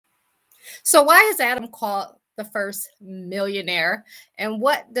So why is Adam called the first millionaire? And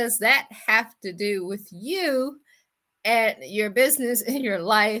what does that have to do with you and your business and your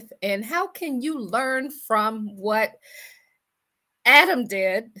life? And how can you learn from what Adam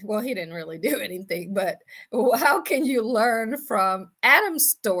did? Well, he didn't really do anything, but how can you learn from Adam's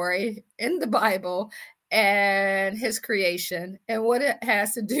story in the Bible and his creation and what it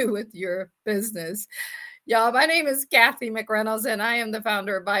has to do with your business? Y'all, my name is Kathy McReynolds, and I am the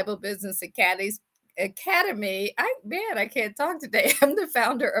founder of Bible Business Academy. I can't talk today. I'm the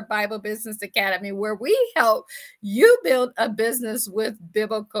founder of Bible Business Academy, where we help you build a business with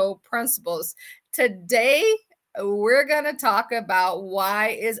biblical principles. Today, we're going to talk about why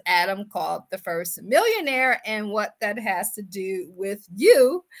is Adam called the first millionaire and what that has to do with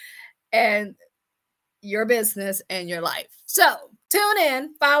you and your business and your life. So tune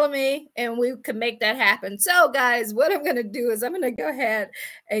in, follow me, and we can make that happen. So guys, what I'm going to do is I'm going to go ahead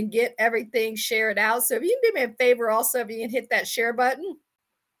and get everything shared out. So if you can do me a favor also, if you can hit that share button.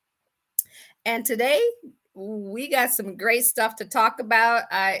 And today we got some great stuff to talk about.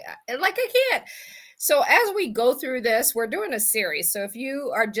 I can't. So as we go through this, we're doing a series. So if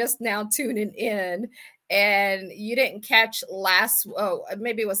you are just now tuning in and you didn't catch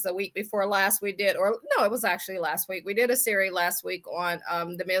maybe it was the week before last we did, or no, it was actually last week. We did a series last week on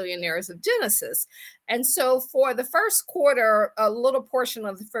the millionaires of Genesis. And so for the first quarter, a little portion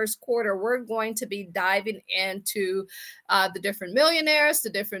of the first quarter, we're going to be diving into the different millionaires, the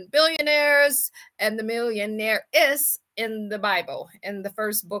different billionaires, and the millionaire is in the Bible, in the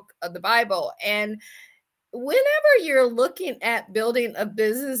first book of the Bible. And whenever you're looking at building a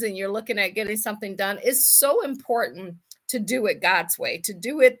business and you're looking at getting something done, it's so important to do it God's way, to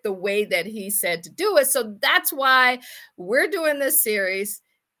do it the way that he said to do it. So that's why we're doing this series,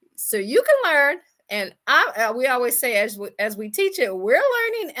 so you can learn. And we always say, as we teach it, we're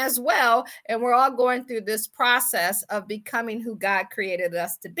learning as well. And we're all going through this process of becoming who God created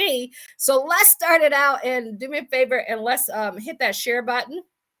us to be. So let's start it out, and do me a favor and let's hit that share button.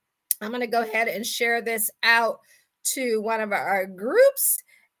 I'm going to go ahead and share this out to one of our groups.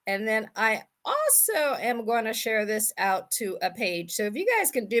 And then I also am going to share this out to a page. So if you guys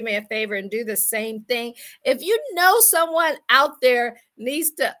can do me a favor and do the same thing. If you know someone out there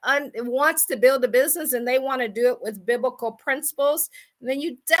wants to build a business and they want to do it with biblical principles, then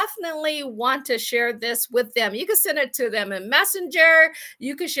you definitely want to share this with them. You can send it to them in Messenger.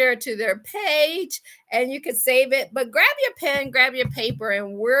 You can share it to their page and you can save it. But grab your pen, grab your paper,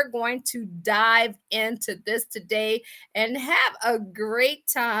 and we're going to dive into this today and have a great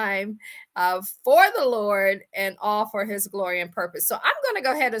time for the Lord and all for his glory and purpose. So I'm going to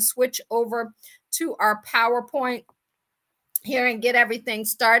go ahead and switch over to our PowerPoint here and get everything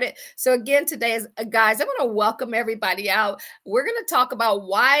started. So again, today guys, I want to welcome everybody out. We're going to talk about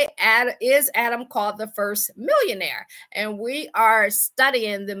why Adam called the first millionaire, and we are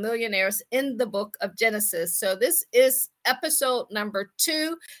studying the millionaires in the book of Genesis. So this is episode number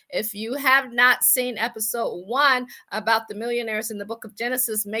 2. If you have not seen episode 1 about the millionaires in the book of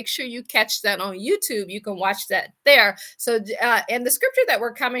Genesis, make sure you catch that on YouTube. You can watch that there. So and the scripture that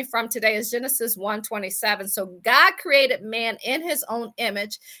we're coming from today is Genesis 1:27. So God created man in his own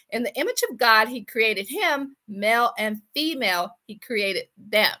image. In the image of God, he created him, male and female, he created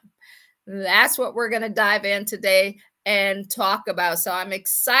them. That's what we're going to dive in today and talk about. So I'm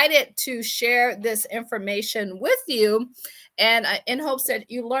excited to share this information with you, and in hopes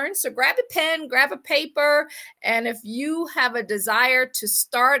that you learn. So grab a pen, grab a paper, and if you have a desire to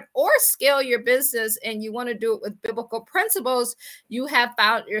start or scale your business and you want to do it with biblical principles, you have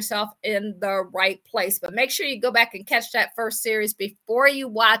found yourself in the right place. But make sure you go back and catch that first series before you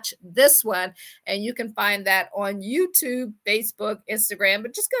watch this one, and you can find that on YouTube, Facebook, Instagram.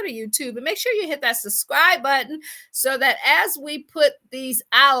 But just go to YouTube and make sure you hit that subscribe button so that as we put these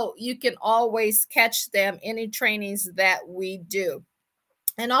out, you can always catch them, any trainings that we do.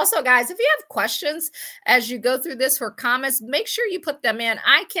 And also, guys, if you have questions as you go through this or comments, make sure you put them in.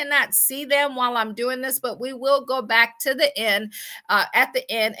 I cannot see them while I'm doing this, but we will go back to the end, at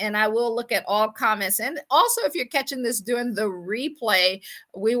the end, and I will look at all comments. And also, if you're catching this during the replay,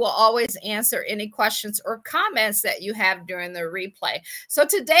 we will always answer any questions or comments that you have during the replay. So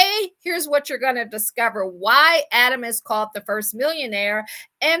today, here's what you're going to discover: why Adam is called the first millionaire.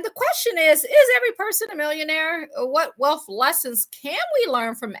 And the question is every person a millionaire? What wealth lessons can we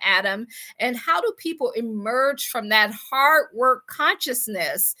learn from Adam? And how do people emerge from that hard work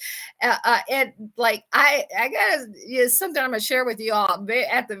consciousness? And like, I got something I'm going to share with you all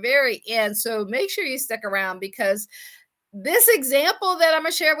at the very end. So make sure you stick around, because this example that I'm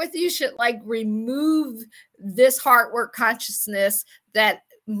going to share with you should like remove this hard work consciousness that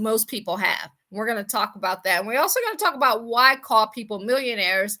most people have. We're going to talk about that. And we're also going to talk about why call people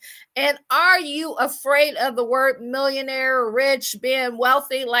millionaires. And are you afraid of the word millionaire, rich, being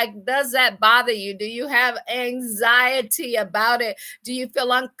wealthy? Like, does that bother you? Do you have anxiety about it? Do you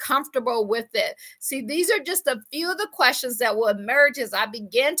feel uncomfortable with it? See, these are just a few of the questions that will emerge as I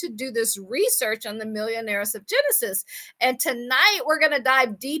begin to do this research on the millionaires of Genesis. And tonight we're going to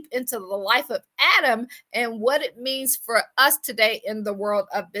dive deep into the life of Adam and what it means for us today in the world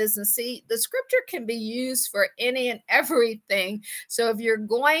of business. See, the scripture can be used for any and everything. So if you're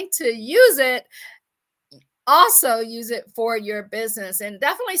going to use it, also use it for your business. And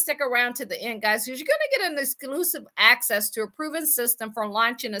definitely stick around to the end, guys, because you're going to get an exclusive access to a proven system for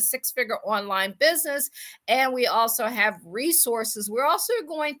launching a 6-figure online business. And we also have resources. We're also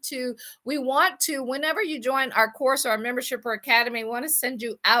we want to, whenever you join our course or our membership or academy, we want to send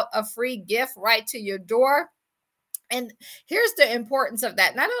you out a free gift right to your door. And here's the importance of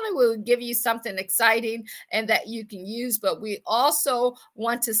that. Not only will we give you something exciting and that you can use, but we also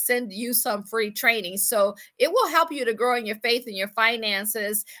want to send you some free training. So it will help you to grow in your faith and your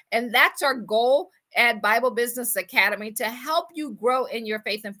finances. And that's our goal at Bible Business Academy, to help you grow in your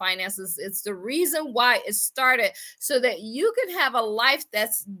faith and finances. It's the reason why it started, so that you can have a life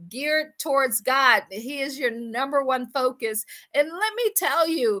that's geared towards God. He is your number one focus. And let me tell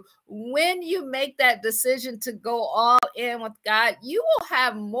you, when you make that decision to go all in with God, you will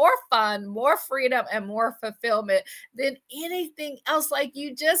have more fun, more freedom, and more fulfillment than anything else. Like,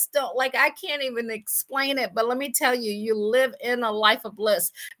 you just don't, like, I can't even explain it, but let me tell you, you live in a life of bliss.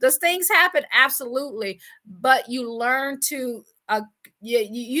 Does things happen? Absolutely. But you learn to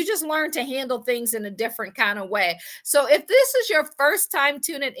you just learn to handle things in a different kind of way. So if this is your first time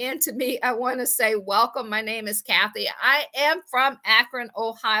tuning in to me, I want to say welcome. My name is Kathy. I am from Akron,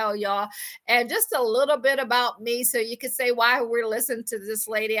 Ohio, y'all. And just a little bit about me, so you can say why we're listening to this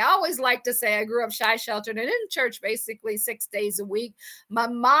lady. I always like to say I grew up shy, sheltered, and in church basically 6 days a week. My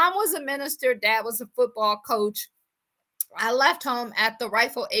mom was a minister. Dad was a football coach. I left home at the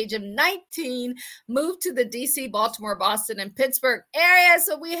rightful age of 19, moved to the DC, Baltimore, Boston, and Pittsburgh area.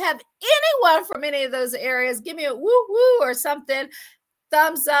 So we have anyone from any of those areas, give me a woo woo or something.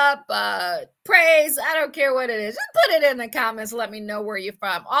 Thumbs up, praise. I don't care what it is. Just put it in the comments. Let me know where you're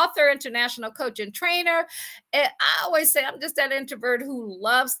from. Author, international coach, and trainer. And I always say I'm just that introvert who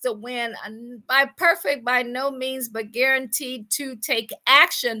loves to win. By perfect, by no means, but guaranteed to take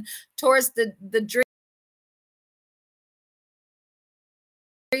action towards the dreams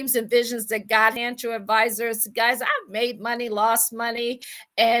and visions that God had to advisors. Guys, I've made money, lost money,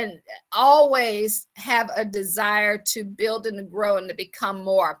 and always have a desire to build and to grow and to become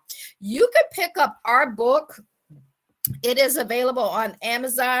more. You could pick up our book. It is available on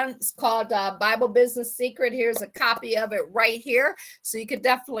Amazon. It's called Bible Business Secret. Here's a copy of it right here. So you can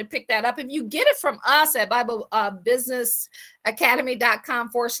definitely pick that up. If you get it from us at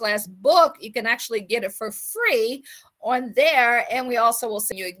BibleBusinessAcademy.com/book, you can actually get it for free on there. And we also will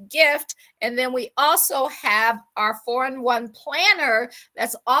send you a gift. And then we also have our 4-in-1 planner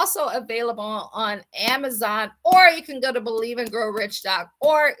that's also available on Amazon, or you can go to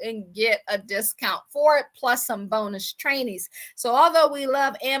believeandgrowrich.org and get a discount for it, plus some bonus trainings. So although we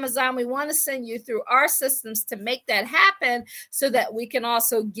love Amazon, we want to send you through our systems to make that happen, so that we can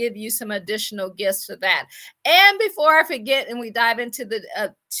also give you some additional gifts for that. And before I forget, and we dive into the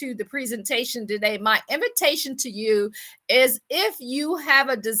presentation today, my invitation to you is, if you have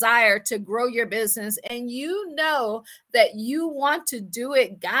a desire to grow your business and you know that you want to do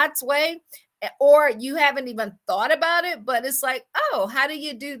it God's way, or you haven't even thought about it, but it's like, oh, how do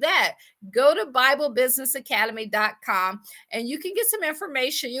you do that? Go to BibleBusinessAcademy.com and you can get some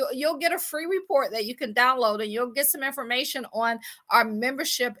information. You'll get a free report that you can download, and you'll get some information on our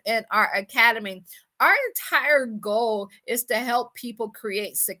membership and our academy. Our entire goal is to help people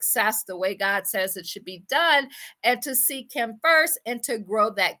create success the way God says it should be done, and to seek Him first, and to grow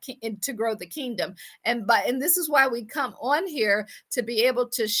the kingdom. And this is why we come on here, to be able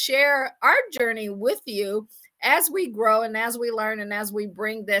to share our journey with you as we grow and as we learn and as we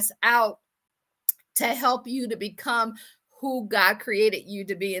bring this out, to help you to become who God created you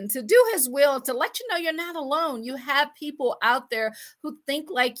to be, and to do His will, to let you know you're not alone. You have people out there who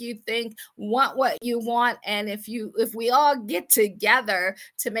think like you think, want what you want. And if we all get together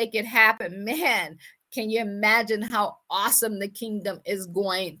to make it happen, man, can you imagine how awesome the kingdom is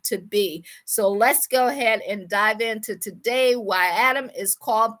going to be? So let's go ahead and dive into today why Adam is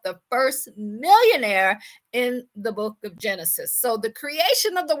called the first millionaire in the book of Genesis. So the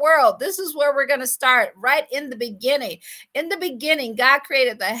creation of the world, this is where we're going to start, right in the beginning. In the beginning, God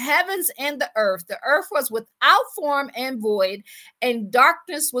created the heavens and the earth. The earth was without form and void, and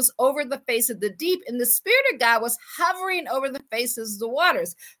darkness was over the face of the deep, and the Spirit of God was hovering over the faces of the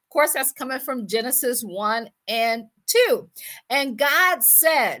waters. Of course, that's coming from Genesis 1 and 2. And God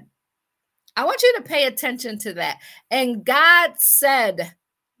said, I want you to pay attention to that. And God said,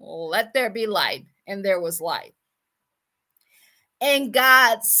 let there be light. And there was light. And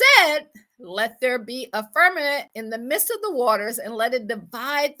God said, let there be a firmament in the midst of the waters, and let it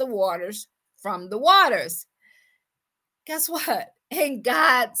divide the waters from the waters. Guess what? And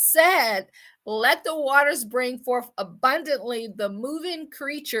God said, let the waters bring forth abundantly the moving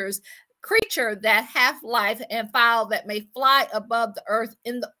creature that have life, and fowl that may fly above the earth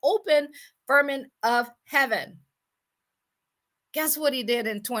in the open firmament of heaven. Guess what he did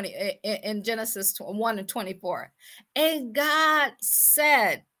in Genesis 1 and 24? And God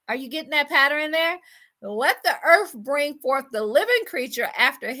said, are you getting that pattern there? Let the earth bring forth the living creature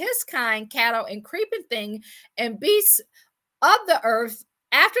after his kind, cattle and creeping thing, and beasts of the earth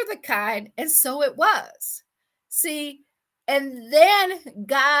after the kind. And so it was. See, and then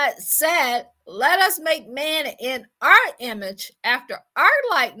God said, let us make man in our image, after our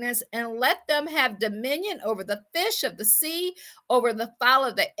likeness, and let them have dominion over the fish of the sea, over the fowl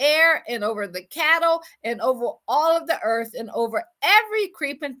of the air, and over the cattle, and over all of the earth, and over every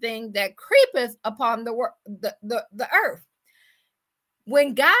creeping thing that creepeth upon the earth.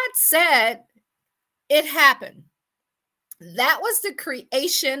 When God said, it happened. That was the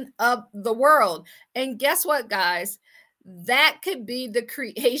creation of the world. And guess what, guys? That could be the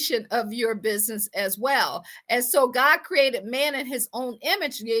creation of your business as well. And so God created man in his own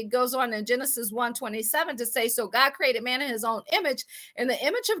image. It goes on in Genesis 1:27 to say, so God created man in his own image. In the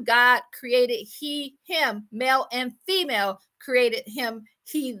image of God created he, him, male and female created him,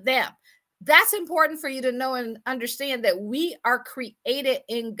 he, them. That's important for you to know and understand that we are created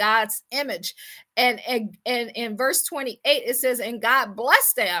in God's image. And in verse 28, it says, and God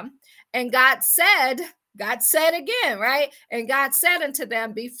blessed them, and God said again, right? And God said unto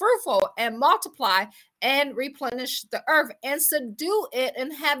them, be fruitful and multiply and replenish the earth and subdue it,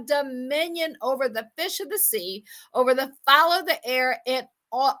 and have dominion over the fish of the sea, over the fowl of the air, and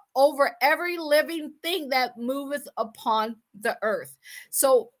over every living thing that moveth upon the earth.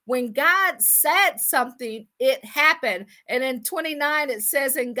 So when God said something, it happened. And in 29, it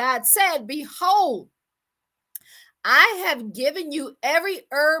says, and God said, behold, I have given you every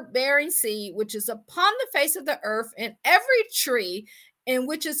herb bearing seed which is upon the face of the earth, and every tree in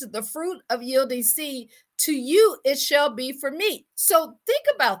which is the fruit of yielding seed. To you it shall be for meat. So think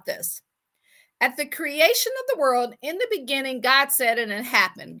about this. At the creation of the world, in the beginning, God said it and it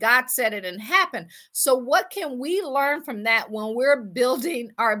happened. God said it and it happened. So what can we learn from that when we're building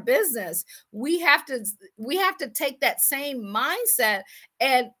our business? We have to take that same mindset,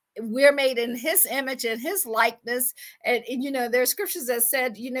 and we're made in his image and his likeness. And there's scriptures that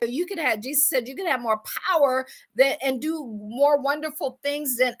said, Jesus said you can have more power and do more wonderful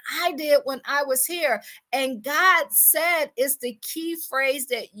things than I did when I was here. And God said is the key phrase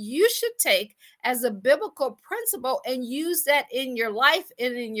that you should take as a biblical principle and use that in your life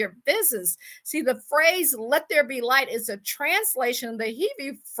and in your business. See, the phrase, let there be light, is a translation of the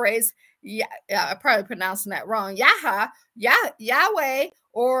Hebrew phrase, I'm probably pronouncing that wrong, Yahweh,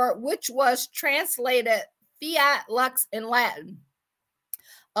 or which was translated fiat lux in Latin.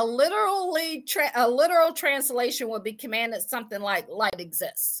 A literal translation would be commanded something like light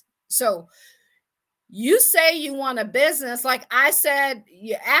exists. So you say you want a business, like I said,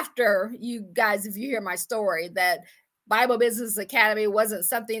 after you guys, if you hear my story, that Bible Business Academy wasn't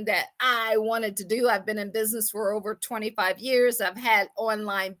something that I wanted to do. I've been in business for over 25 years. I've had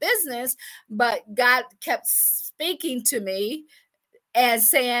online business, but God kept speaking to me and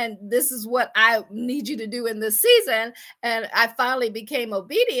saying, this is what I need you to do in this season. And I finally became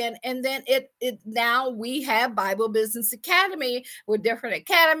obedient. And then now we have Bible Business Academy with different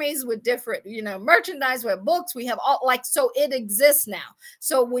academies, with different, merchandise, with books. We have so it exists now.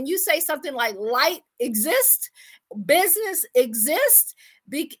 So when you say something like light exists, business exists,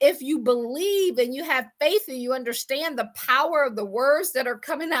 if you believe and you have faith and you understand the power of the words that are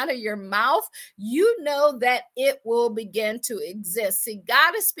coming out of your mouth, you know that it will begin to exist. See,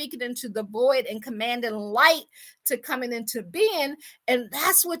 God is speaking into the void and commanding light to coming into being. And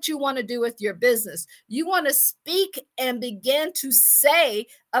that's what you want to do with your business. You want to speak and begin to say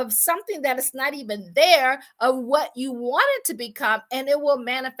of something that is not even there, of what you want it to become, and it will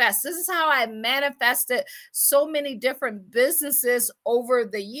manifest. This is how I manifested so many different businesses over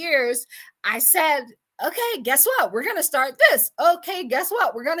the years. I said, okay, guess what? We're going to start this. Okay, guess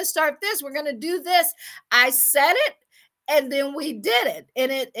what? We're going to start this. We're going to do this. I said it, and then we did it,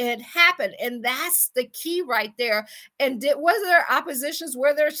 and it happened. And that's the key right there. And was there oppositions?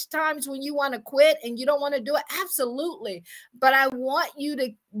 Were there times when you want to quit and you don't want to do it? Absolutely. But I want you to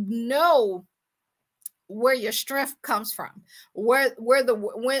know where your strength comes from,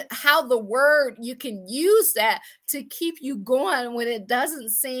 how the word, you can use that to keep you going when it doesn't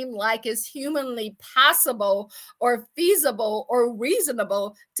seem like it's humanly possible or feasible or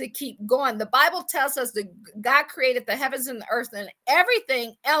reasonable to keep going. The Bible tells us that God created the heavens and the earth and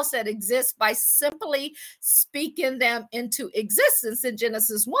everything else that exists by simply speaking them into existence in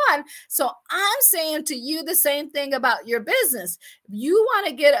Genesis 1. So I'm saying to you the same thing about your business. If you want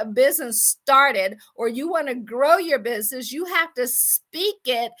to get a business started, or you want to grow your business, you have to speak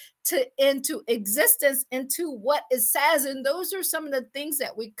it into existence, into what it says. And those are some of the things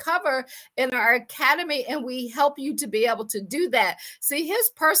that we cover in our academy, and we help you to be able to do that. See,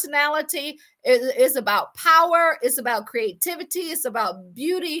 his personality is about power, it's about creativity, it's about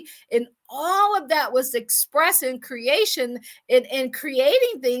beauty, and all of that was expressed in creation, in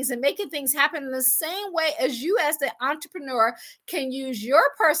creating things and making things happen in the same way as you, as the entrepreneur, can use your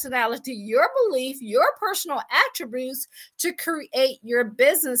personality, your belief, your personal attributes to create your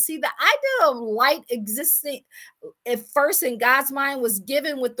business. See, the idea of light existing at first in God's mind was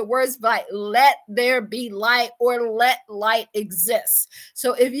given with the words like, let there be light, or let light exist.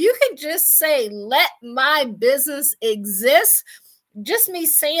 So if you can just say, let my business exist, just me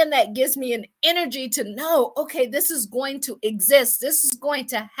saying that gives me an energy to know, okay, this is going to exist. This is going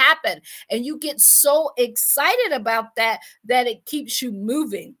to happen. And you get so excited about that it keeps you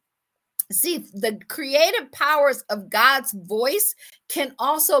moving. See, the creative powers of God's voice can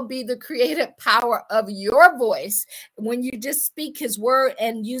also be the creative power of your voice when you just speak his word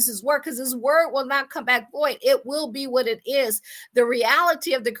and use his word, because his word will not come back void. It will be what it is. The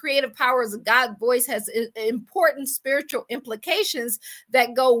reality of the creative powers of God's voice has important spiritual implications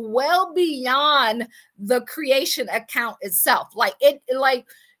that go well beyond the creation account itself.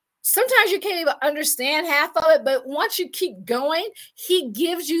 Sometimes you can't even understand half of it, but once you keep going, he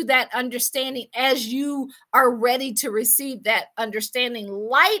gives you that understanding as you are ready to receive that understanding.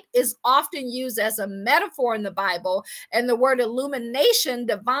 Light is often used as a metaphor in the Bible, and the word illumination,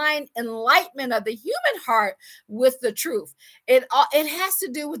 divine enlightenment of the human heart with the truth. It has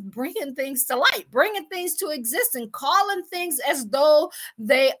to do with bringing things to light, bringing things to exist, and calling things as though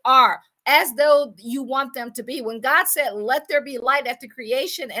they are, as though you want them to be. When God said, let there be light at the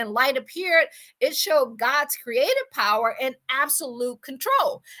creation, and light appeared, it showed God's creative power and absolute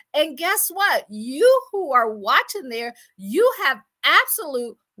control. And guess what? You who are watching there, you have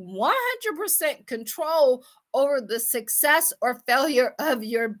absolute 100% control over the success or failure of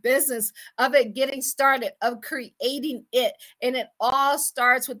your business, of it getting started, of creating it. And it all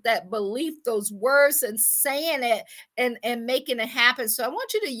starts with that belief, those words, and saying it and making it happen. So I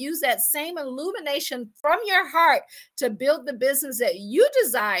want you to use that same illumination from your heart to build the business that you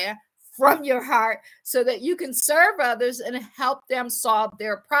desire from your heart, so that you can serve others and help them solve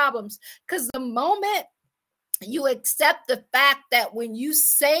their problems. Because the moment you accept the fact that when you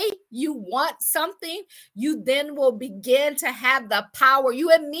say you want something, you then will begin to have the power.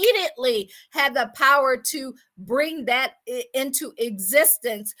 You immediately have the power to bring that into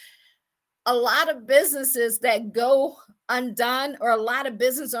existence. A lot of businesses that go undone, or a lot of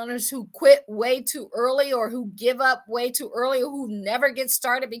business owners who quit way too early, or who give up way too early, or who never get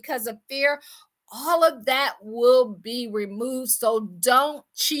started because of fear, all of that will be removed. So don't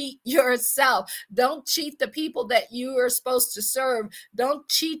cheat yourself. Don't cheat the people that you are supposed to serve. Don't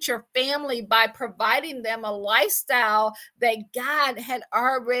cheat your family by providing them a lifestyle that God had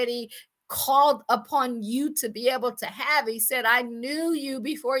already called upon you to be able to have. He said, I knew you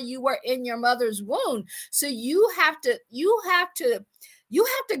before you were in your mother's womb. So you have to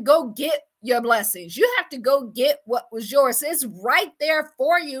go get your blessings. You have to go get what was yours. It's right there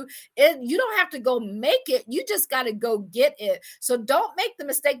for you. You don't have to go make it. You just got to go get it. So don't make the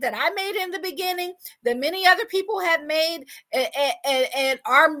mistake that I made in the beginning, that many other people have made and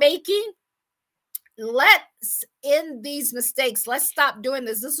are making. Let's end these mistakes. Let's stop doing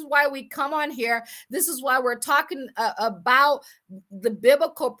this. This is why we come on here. This is why we're talking about the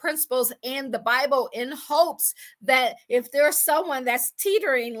biblical principles and the Bible, in hopes that if there's someone that's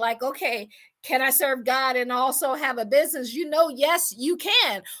teetering, like, okay, Can I serve God and also have a business? Yes, you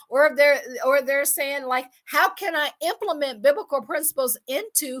can. Or they're saying, like, how can I implement biblical principles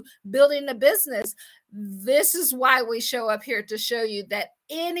into building a business? This is why we show up here, to show you that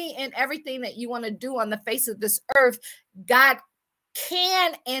any and everything that you want to do on the face of this earth, God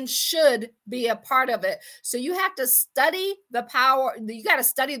can and should be a part of it. So you have to study the power. You got to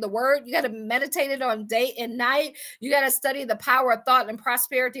study the word. You got to meditate it on day and night. You got to study the power of thought and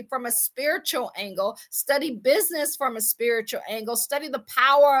prosperity from a spiritual angle. Study business from a spiritual angle. Study the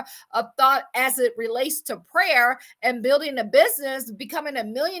power of thought as it relates to prayer and building a business, becoming a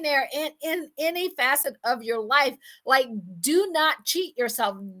millionaire in any facet of your life. Like, do not cheat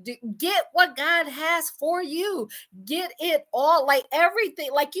yourself. Get what God has for you. Get it all. Like,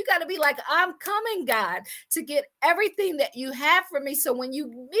 everything. Like, you got to be like, I'm coming, God, to get everything that you have for me. So when you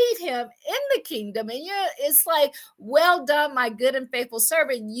meet him in the kingdom, and it's like, well done, my good and faithful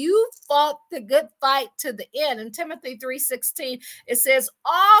servant. You fought the good fight to the end. In Timothy 3:16, it says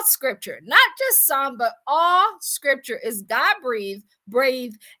all scripture, not just some, but all scripture is God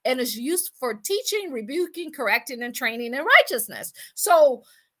breathed, and is used for teaching, rebuking, correcting, and training in righteousness. So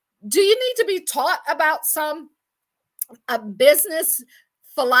do you need to be taught about some business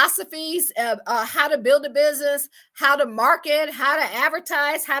philosophies, how to build a business, how to market, how to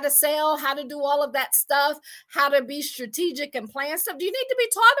advertise, how to sell, how to do all of that stuff, how to be strategic and plan stuff? Do you need to be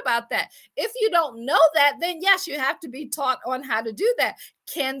taught about that? If you don't know that, then yes, you have to be taught on how to do that.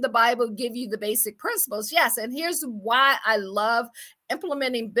 Can the Bible give you the basic principles? Yes. And here's why I love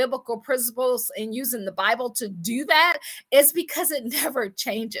implementing biblical principles and using the Bible to do that, is because it never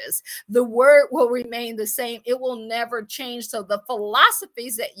changes. The word will remain the same. It will never change. So the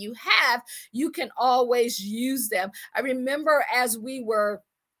philosophies that you have, you can always use them. I remember as we were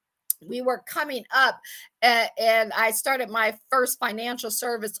coming up, and I started my first financial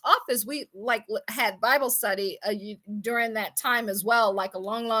service office, we had Bible study during that time as well, like a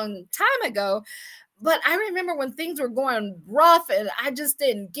long time ago. But I remember when things were going rough and I just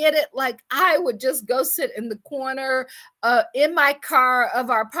didn't get it, like, I would just go sit in the corner in my car of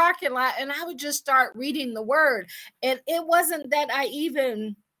our parking lot, and I would just start reading the word. And it wasn't that I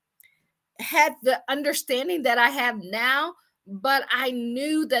even had the understanding that I have now, but I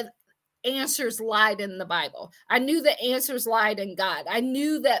knew that answers lied in the Bible. I knew the answers lied in God. I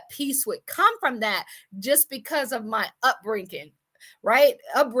knew that peace would come from that, just because of my upbringing. Right?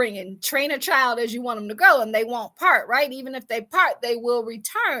 Upbringing. Train a child as you want them to grow, and they won't part, right? Even if they part, they will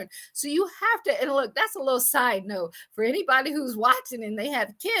return. So you have to, and look, that's a little side note for anybody who's watching and they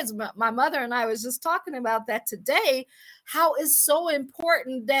have kids. My mother and I was just talking about that today, how it's so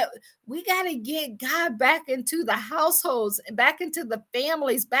important that we got to get God back into the households, back into the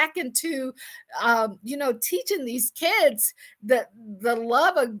families, back into, teaching these kids the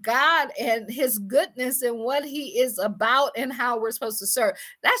love of God and his goodness and what he is about and how we're supposed to serve.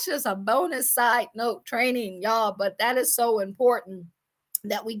 That's just a bonus side note training, y'all, but that is so important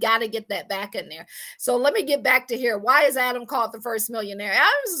that we got to get that back in there. So let me get back to here. Why is Adam called the first millionaire?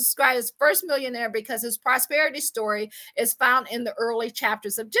 Adam is described as first millionaire because his prosperity story is found in the early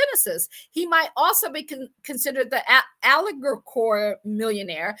chapters of Genesis. He might also be considered the allegorical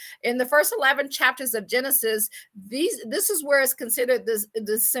millionaire. In the first 11 chapters of Genesis, this is where it's considered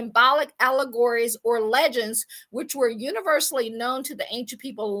the symbolic allegories or legends, which were universally known to the ancient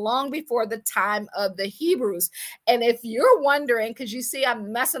people long before the time of the Hebrews. And if you're wondering, because you see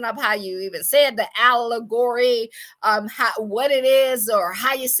I'm messing up how you even said the allegory, what it is, or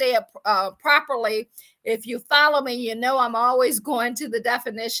how you say it properly. If you follow me, you know I'm always going to the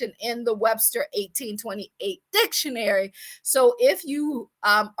definition in the Webster 1828 dictionary. So if you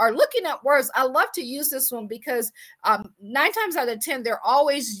are looking at words, I love to use this one because 9 times out of 10, they're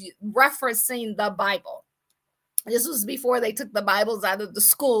always referencing the Bible. This was before they took the Bibles out of the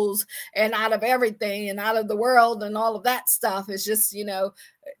schools and out of everything and out of the world and all of that stuff. It's just,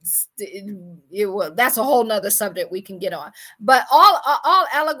 that's a whole nother subject we can get on. But all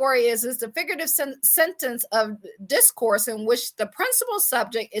allegory is the figurative sentence of discourse in which the principal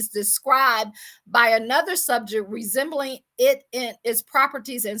subject is described by another subject resembling it in its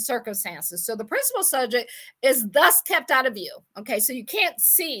properties and circumstances. So the principal subject is thus kept out of view. Okay, so you can't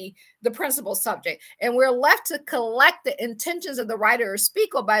see the principal subject, and we're left to collect the intentions of the writer or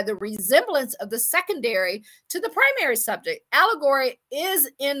speaker by the resemblance of the secondary to the primary subject. Allegory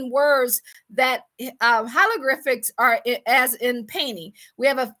is in words that hieroglyphics are as in painting. We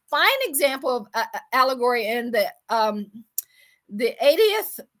have a fine example of allegory in the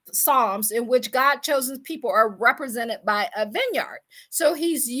 80th Psalms, in which God chosen people are represented by a vineyard. So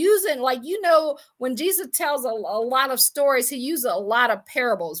he's using, when Jesus tells a lot of stories, he uses a lot of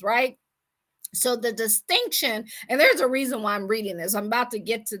parables, right? So the distinction, and there's a reason why I'm reading this. I'm about to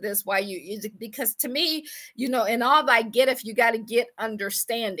get to this. Because to me, in all thy getteth, you got to get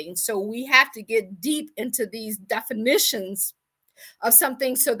understanding. So we have to get deep into these definitions of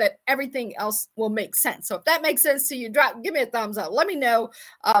something so that everything else will make sense. So if that makes sense to you, give me a thumbs up. Let me know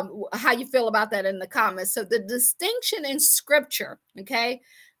how you feel about that in the comments. So the distinction in scripture, okay,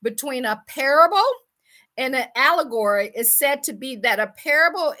 between a parable and an allegory is said to be that a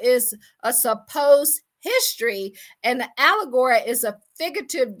parable is a supposed history and an allegory is a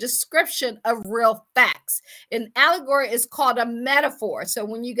figurative description of real facts. An allegory is called a metaphor. So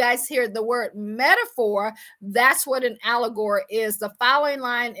when you guys hear the word metaphor, that's what an allegory is. The following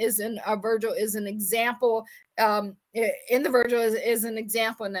line is in Virgil is an example. In the Virgil is an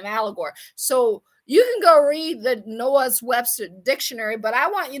example in an allegory. So you can go read the Noah's Webster dictionary, but I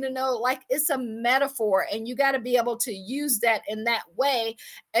want you to know, like, it's a metaphor and you got to be able to use that in that way.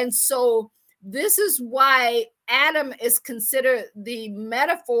 And so this is why Adam is considered the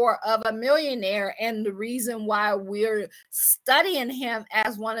metaphor of a millionaire, and the reason why we're studying him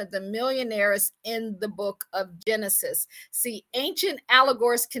as one of the millionaires in the book of Genesis. See, ancient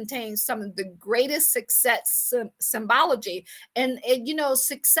allegories contain some of the greatest success symbology, and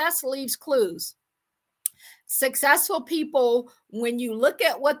success leaves clues. Successful people, when you look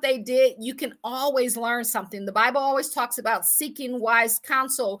at what they did, you can always learn something. The Bible always talks about seeking wise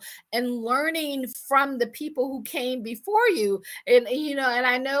counsel and learning from the people who came before you. And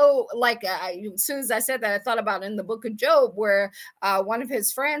I know, like, as soon as I said that, I thought about in the book of Job, where one of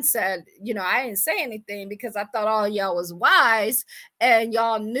his friends said, I didn't say anything because I thought all y'all was wise and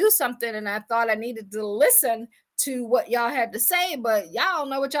y'all knew something, and I thought I needed to listen to what y'all had to say, but y'all don't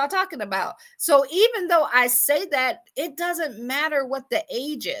know what y'all talking about. So even though I say that, it doesn't matter what the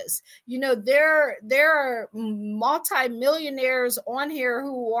age is. There are multi-millionaires on here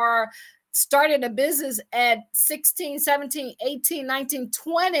who are started a business at 16, 17, 18, 19,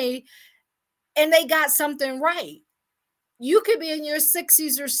 20, and they got something right. You could be in your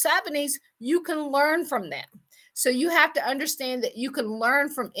 60s or 70s. You can learn from them. So you have to understand that you can learn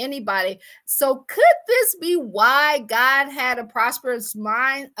from anybody. So could this be why God had a prosperous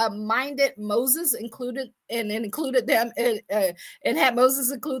minded Moses included and included them and had Moses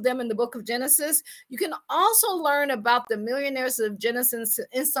include them in the book of Genesis? You can also learn about the millionaires of Genesis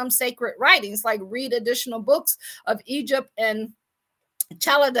in some sacred writings, like read additional books of Egypt and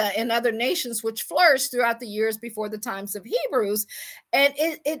Chalda and other nations which flourished throughout the years before the times of Hebrews. And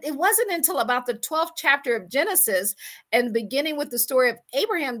it wasn't until about the 12th chapter of Genesis and beginning with the story of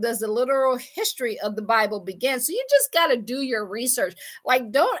Abraham does the literal history of the Bible begin. So you just got to do your research.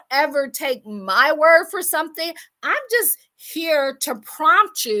 Like, don't ever take my word for something. I'm just here to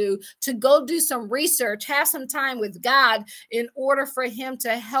prompt you to go do some research, have some time with God in order for him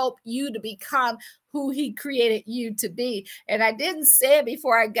to help you to become who he created you to be. And I didn't say it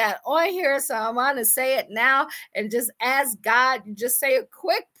before I got on here, so I'm going to say it now and just ask God, just say a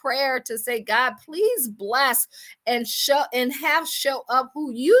quick prayer to say, God, please bless and show up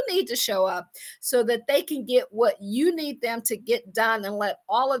who you need to show up so that they can get what you need them to get done, and let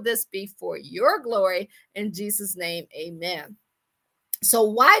all of this be for your glory. In Jesus' name, amen. So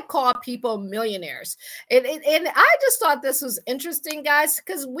why call people millionaires? And I just thought this was interesting, guys,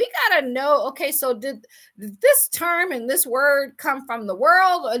 because we got to know, okay, so did this term and this word come from the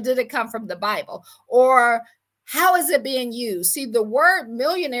world, or did it come from the Bible? Or how is it being used? See, the word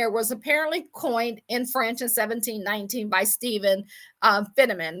millionaire was apparently coined in French in 1719 by Stephen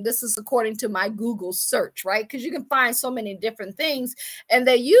Finneman. This is according to my Google search, right? Because you can find so many different things. And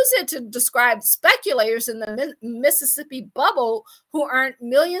they use it to describe speculators in the Mississippi bubble who earned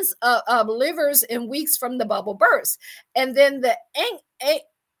millions of livres in weeks from the bubble burst. And then the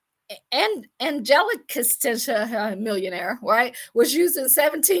Angelicus millionaire, right, was used in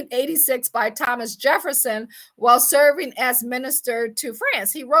 1786 by Thomas Jefferson while serving as minister to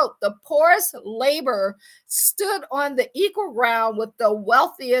France. He wrote, the poorest labor stood on the equal ground with the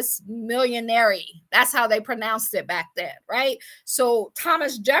wealthiest millionaire. That's how they pronounced it back then, right? So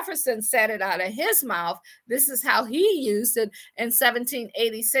Thomas Jefferson said it out of his mouth. This is how he used it in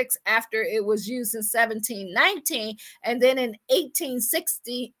 1786 after it was used in 1719. And then in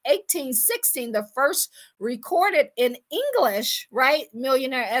 1816, the first recorded in English, right,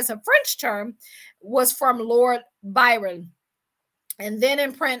 millionaire as a French term, was from Lord Byron. And then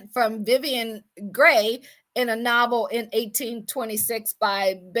in print from Vivian Gray in a novel in 1826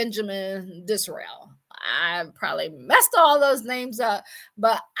 by Benjamin Disraeli. I probably messed all those names up,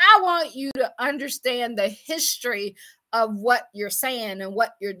 but I want you to understand the history of what you're saying and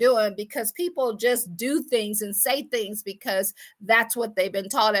what you're doing, because people just do things and say things because that's what they've been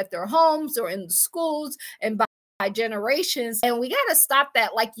taught at their homes or in the schools and by generations. And we got to stop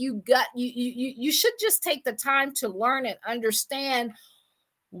that. Like you should just take the time to learn and understand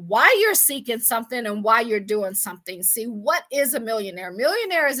why you're seeking something and why you're doing something. See, what is a millionaire?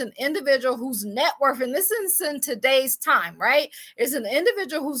 Millionaire is an individual whose net worth, and this is in today's time, right? Is an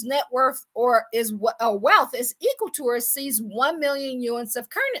individual whose net worth or is wealth is equal to or exceeds 1 million units of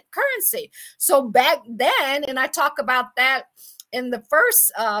currency. So back then, and I talk about that in the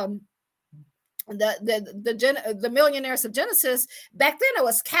first the millionaires of Genesis. Back then it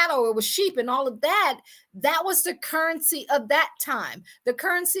was cattle, it was sheep, and all of that. That was the currency of that time. The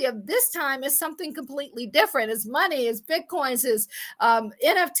currency of this time is something completely different. It's money, it's bitcoins, it's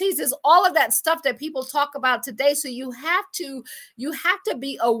NFTs, is all of that stuff that people talk about today. So you have to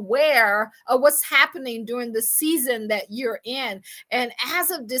be aware of what's happening during the season that you're in. And as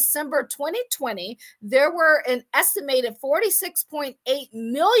of December 2020, there were an estimated 46.8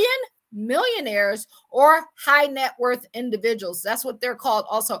 million millionaires or high net worth individuals. That's what they're called,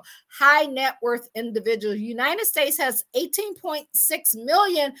 also high net worth individuals. United States has 18.6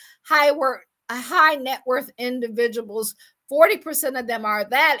 million high net worth individuals. 40% of them are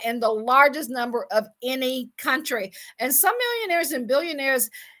that, and the largest number of any country. And some millionaires and billionaires,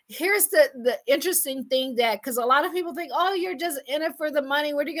 here's the interesting thing, that because a lot of people think, oh, you're just in it for the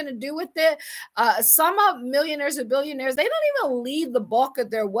money, what are you going to do with it? Some of millionaires and billionaires, they don't even leave the bulk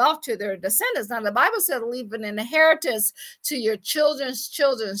of their wealth to their descendants. Now the Bible said leave an inheritance to your children's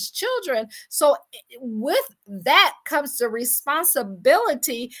children's children. So with that comes the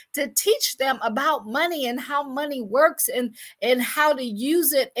responsibility to teach them about money and how money works, and how to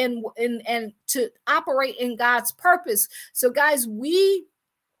use it and to operate in God's purpose. So guys, we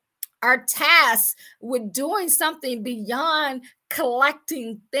are tasked with doing something beyond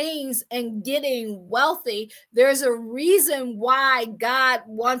collecting things and getting wealthy. There's a reason why God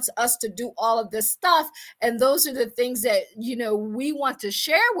wants us to do all of this stuff. And those are the things that, we want to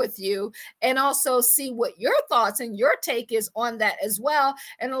share with you, and also see what your thoughts and your take is on that as well.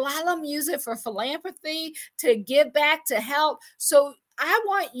 And a lot of them use it for philanthropy, to give back, to help. So I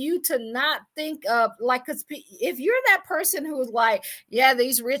want you to not think of because if you're that person who's like, yeah,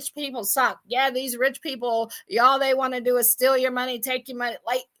 these rich people suck. Yeah, these rich people, all they want to do is steal your money, take your money.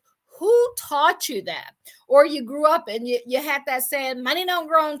 Like, who taught you that? Or you grew up and you had that saying, money don't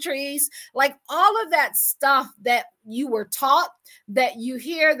grow on trees. Like all of that stuff that you were taught, that you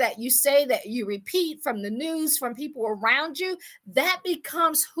hear, that you say, that you repeat from the news, from people around you, that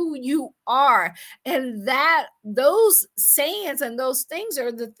becomes who you are. And that those sayings and those things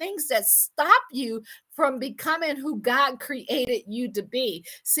are the things that stop you from becoming who God created you to be.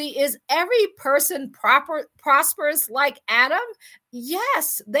 See, is every person prosperous like Adam?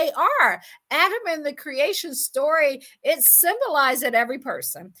 Yes, they are. Adam in the creation story, it symbolized that every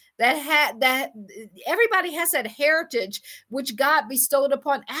person that everybody has that heritage which God bestowed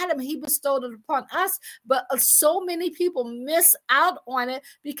upon Adam. He bestowed it upon us, but so many people miss out on it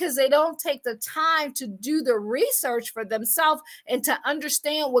because they don't take the time to do the research for themselves and to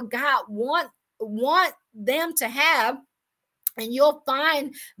understand what God want them to have. And you'll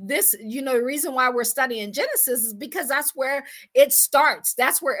find this, the reason why we're studying Genesis is because that's where it starts.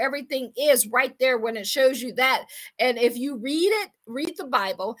 That's where everything is, right there when it shows you that. And if you read the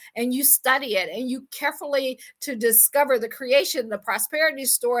Bible and you study it and you carefully to discover the creation, the prosperity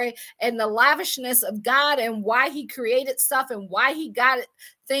story, and the lavishness of God and why he created stuff and why he got it,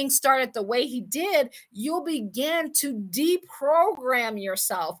 things started the way he did, you'll begin to deprogram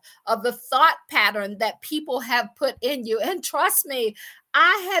yourself of the thought pattern that people have put in you. And trust me,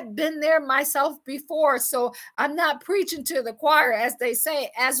 I had been there myself before. So I'm not preaching to the choir, as they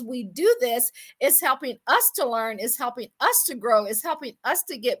say. As we do this, it's helping us to learn, it's helping us to grow, it's helping us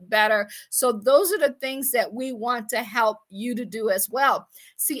to get better. So those are the things that we want to help you to do as well.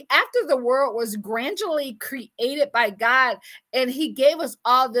 See, after the world was gradually created by God and he gave us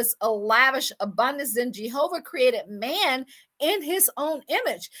all this lavish abundance, then Jehovah created man in his own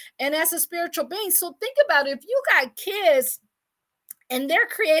image and as a spiritual being. So think about it. If you got kids and they're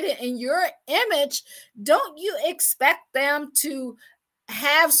created in your image, don't you expect them to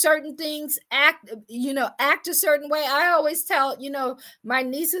have certain things, act a certain way? I always tell, my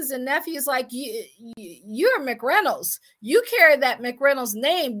nieces and nephews, like, you're McReynolds. You carry that McReynolds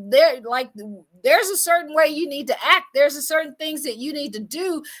name. There's a certain way you need to act. There's a certain things that you need to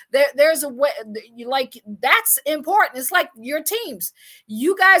do. There's a way, that's important. It's like your teams.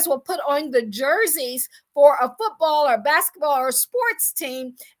 You guys will put on the jerseys for a football or basketball or sports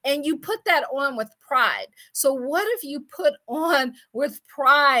team, and you put that on with pride. So what if you put on with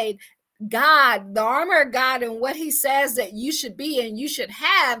pride God, the armor of God, and what he says that you should be and you should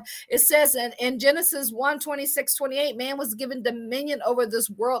have? It says in Genesis 1:26-28, man was given dominion over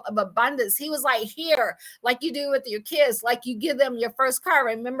this world of abundance. He was like, here, like you do with your kids, like you give them your first car.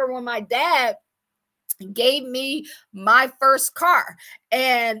 Remember when my dad gave me my first car,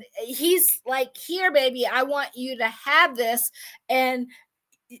 and he's like, here, baby, I want you to have this. And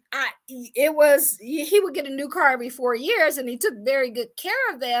he would get a new car every 4 years, and he took very good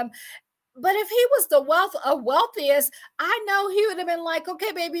care of them. But if he was the wealthiest, I know he would have been like,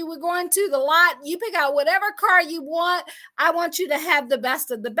 okay, baby, we're going to the lot. You pick out whatever car you want. I want you to have the best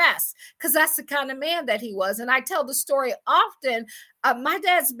of the best, because that's the kind of man that he was. And I tell the story often. My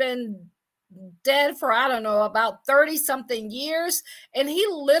dad's been dead for, I don't know, about 30 something years. And he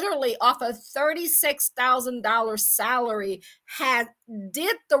literally, off a $36,000 salary,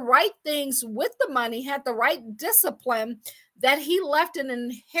 did the right things with the money, had the right discipline, that he left an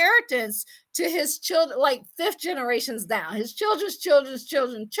inheritance to his children, like fifth generations down, his children's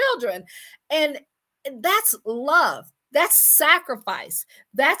children. And that's love. That's sacrifice.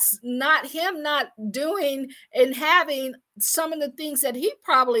 That's not him not doing and having some of the things that he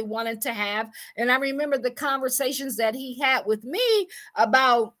probably wanted to have. And I remember the conversations that he had with me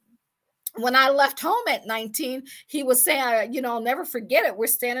about when I left home at 19. He was saying, I'll never forget it. We're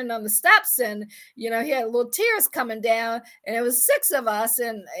standing on the steps, and, he had little tears coming down, and it was 6 of us.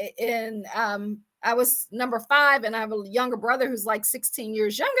 And I was number 5, and I have a younger brother who's like 16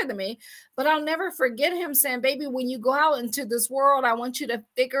 years younger than me. But I'll never forget him saying, baby, when you go out into this world, I want you to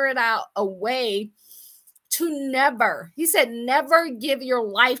figure it out a way to never give your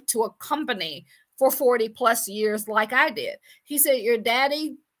life to a company for 40 plus years like I did. He said, your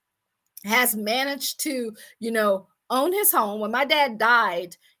daddy has managed to, own his home. When my dad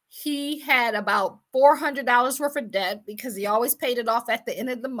died, he had about $400 worth of debt, because he always paid it off at the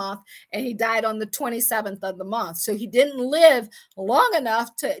end of the month, and he died on the 27th of the month. So he didn't live long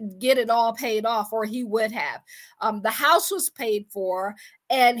enough to get it all paid off, or he would have. The house was paid for,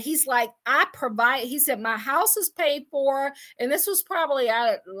 and he's like, he said, my house is paid for. And this was probably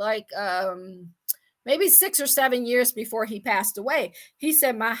maybe 6 or 7 years before he passed away. He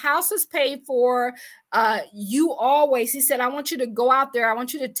said, my house is paid for. He said, I want you to go out there. I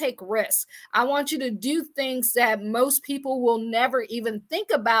want you to take risks. I want you to do things that most people will never even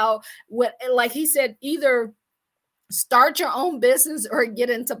think about. Like he said, either start your own business or get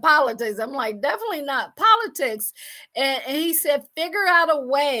into politics. I'm like, definitely not politics. And he said, figure out a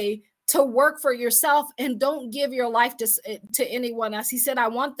way to work for yourself, and don't give your life to anyone else. He said, I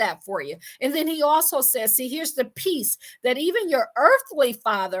want that for you. And then he also says, see, here's the peace that even your earthly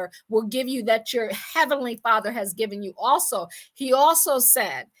father will give you, that your heavenly father has given you also. He also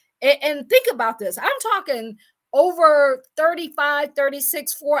said, and think about this, I'm talking over 35,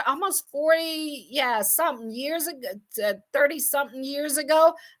 36, almost 40, something years ago, 30 something years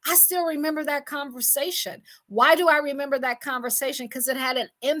ago. I still remember that conversation. Why do I remember that conversation? Because it had an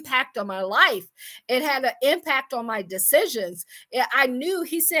impact on my life. It had an impact on my decisions. I knew,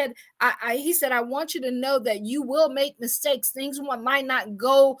 he said, I want you to know that you will make mistakes. Things might not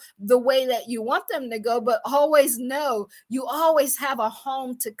go the way that you want them to go, but always know you always have a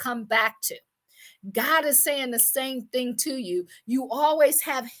home to come back to. God is saying the same thing to you. You always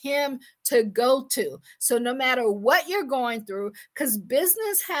have him to go to. So no matter what you're going through, because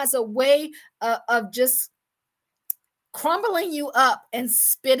business has a way of just crumbling you up and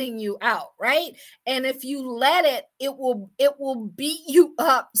spitting you out, right? And if you let it will beat you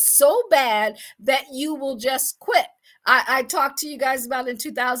up so bad that you will just quit. I talked to you guys about in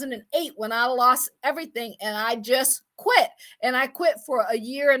 2008 when I lost everything, and I just quit. And I quit for a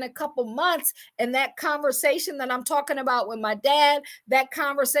year and a couple months. And that conversation that I'm talking about with my dad, that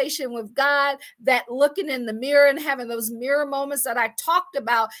conversation with God, that looking in the mirror and having those mirror moments that I talked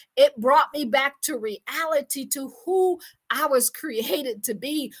about, it brought me back to reality, to who I was created to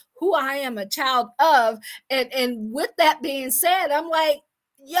be, who I am a child of. And with that being said, I'm like,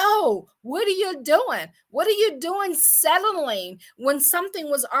 yo, what are you doing? What are you doing settling when something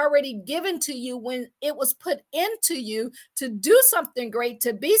was already given to you, when it was put into you to do something great,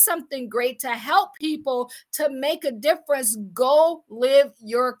 to be something great, to help people, to make a difference? Go live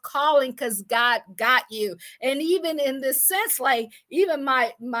your calling, because God got you. And even in this sense, like even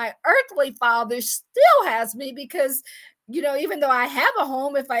my earthly father still has me, because even though I have a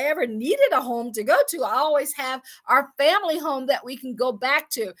home, if I ever needed a home to go to, I always have our family home that we can go back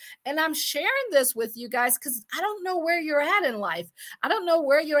to. And I'm sharing this with you guys because I don't know where you're at in life. I don't know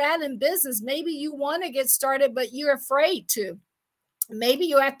where you're at in business. Maybe you want to get started, but you're afraid to. Maybe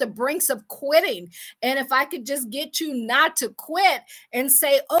you're at the brinks of quitting. And if I could just get you not to quit and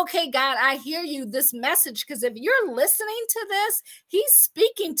say, okay, God, I hear you, this message. Because if you're listening to this, he's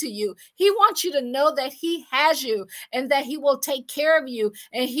speaking to you. He wants you to know that he has you and that he will take care of you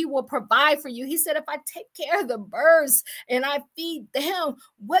and he will provide for you. He said, if I take care of the birds and I feed them,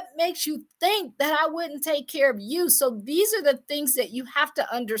 what makes you think that I wouldn't take care of you? So these are the things that you have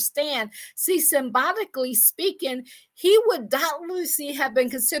to understand. See, symbolically speaking, he would doubtlessly have been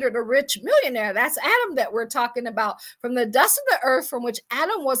considered a rich millionaire. That's Adam that we're talking about. From the dust of the earth from which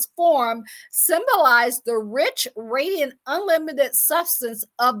Adam was formed, symbolized the rich, radiant, unlimited substance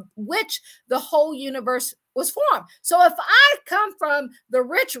of which the whole universe was formed. So if I come from the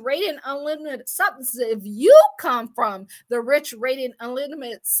rich, radiant, unlimited substance, if you come from the rich, radiant,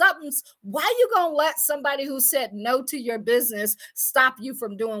 unlimited substance, why are you gonna let somebody who said no to your business stop you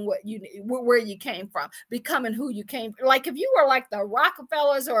from doing what you where you came from, becoming who you came from? Like if you were like the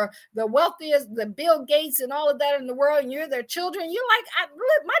Rockefellers or the wealthiest, the Bill Gates and all of that in the world, and you're their children, you're like,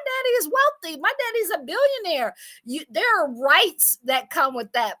 look, my daddy is wealthy, my daddy's a billionaire. There are rights that come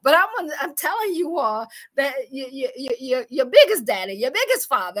with that, but I'm telling you all that your biggest daddy, your biggest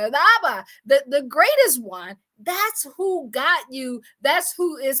father, the Abba, the greatest one, that's who got you. That's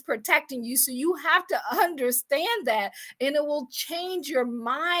who is protecting you. So you have to understand that, and it will change your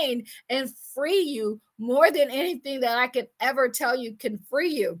mind and free you more than anything that I could ever tell you can free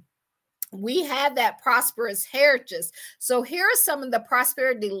you. We have that prosperous heritage. So here are some of the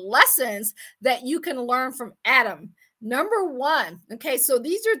prosperity lessons that you can learn from Adam. Number one, okay, so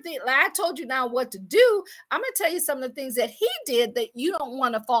these are things like I told you now what to do. I'm going to tell you some of the things that he did that you don't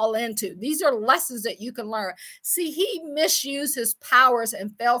want to fall into. These are lessons that you can learn. See, he misused his powers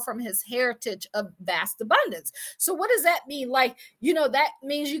and fell from his heritage of vast abundance. So what does that mean? Like, that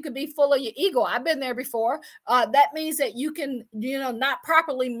means you could be full of your ego. I've been there before. That means that you can, not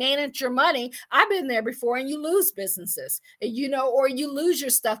properly manage your money. I've been there before, and you lose businesses, or you lose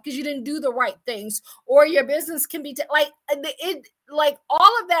your stuff because you didn't do the right things, or your business can be like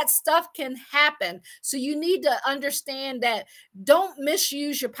all of that stuff can happen. So you need to understand that. Don't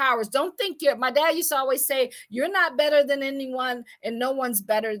misuse your powers. Don't think my dad used to always say, you're not better than anyone and no one's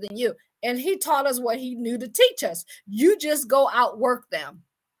better than you. And he taught us what he knew to teach us. You just go outwork them.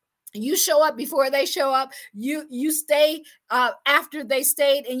 You show up before they show up. You stay after they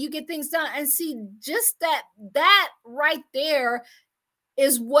stayed, and you get things done. And see, just that right there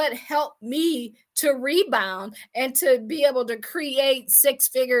is what helped me to rebound and to be able to create six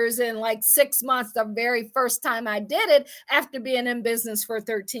figures in like 6 months, the very first time I did it after being in business for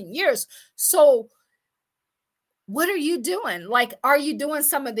 13 years. So what are you doing? Like, are you doing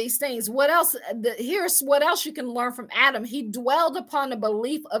some of these things? What else? Here's what else you can learn from Adam. He dwelled upon a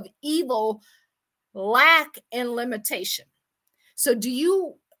belief of evil, lack, and limitation. So do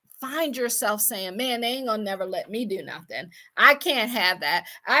you find yourself saying, man, they ain't gonna never let me do nothing. I can't have that.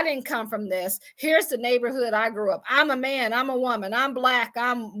 I didn't come from this. Here's the neighborhood I grew up. I'm a man, I'm a woman, I'm black,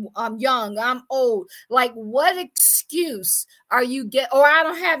 I'm young, I'm old. Like, what excuse are you or I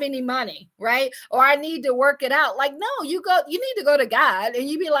don't have any money, right? Or I need to work it out. Like, no, you need to go to God and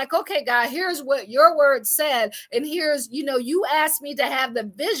you be like, okay, God, here's what your word said. And here's, you asked me to have the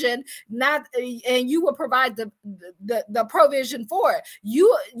vision, and you will provide the provision for it.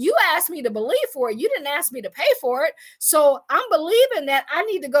 You asked me to believe for it. You didn't ask me to pay for it. So I'm believing that I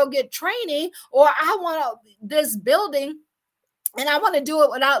need to go get training, or I want this building and I want to do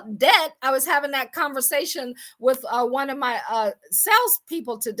it without debt. I was having that conversation with one of my sales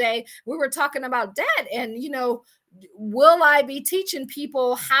people today. We were talking about debt, and will I be teaching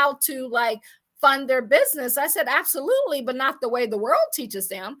people how to fund their business? I said, absolutely, but not the way the world teaches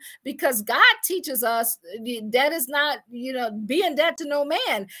them, because God teaches us debt is not, be in debt to no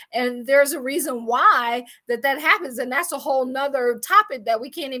man. And there's a reason why that happens. And that's a whole nother topic that we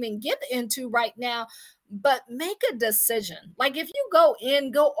can't even get into right now. But make a decision. Like, if you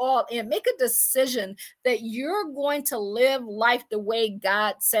go all in, make a decision that you're going to live life the way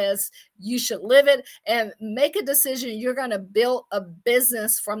God says you should live it, and make a decision you're going to build a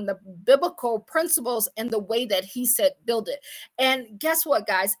business from the biblical principles and the way that he said build it. And guess what,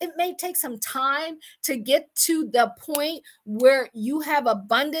 guys? It may take some time to get to the point where you have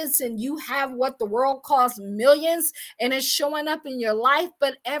abundance and you have what the world calls millions, and it's showing up in your life.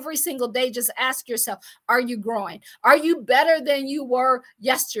 But every single day, just ask yourself, are you growing? Are you better than you were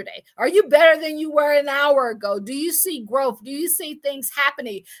yesterday? Are you better than you were an hour ago? Do you see growth? Do you see things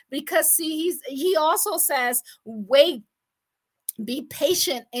happening? Because see, he also says, wait, be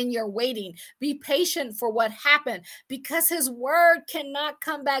patient in your waiting. Be patient for what happened, because his word cannot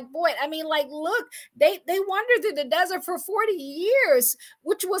come back void. I mean, like, look, they wandered through the desert for 40 years,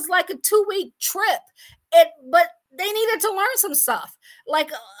 which was like a 2-week trip. But they needed to learn some stuff.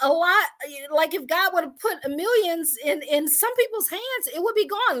 Like a lot, like if God would have put millions in some people's hands, it would be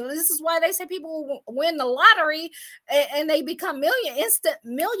gone. This is why they say people win the lottery and they become instant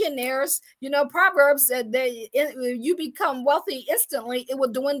millionaires. You know, Proverbs said that you become wealthy instantly, it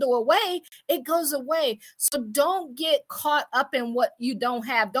will dwindle away. It goes away. So don't get caught up in what you don't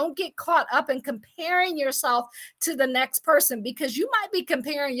have. Don't get caught up in comparing yourself to the next person, because you might be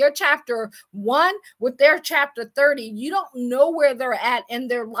comparing your chapter 1 with their chapter 30. You don't know where they're at in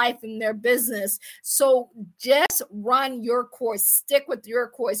their life and their business. So just run your course, stick with your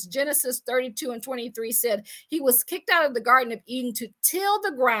course. Genesis 32:23 said he was kicked out of the Garden of Eden to till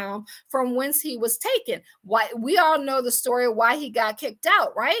the ground from whence he was taken. Why, we all know the story of why he got kicked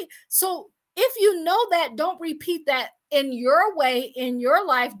out, right? So if you know that, don't repeat that in your way, in your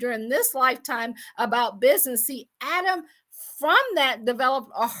life during this lifetime about business. See, Adam from that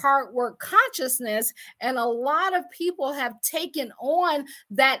developed a hard work consciousness, and a lot of people have taken on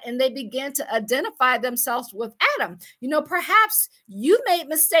that, and they began to identify themselves with Adam. You know, perhaps you made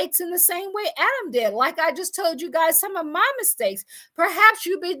mistakes in the same way Adam did. Like I just told you guys some of my mistakes. Perhaps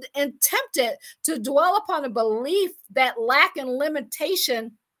you've been tempted to dwell upon a belief that lack and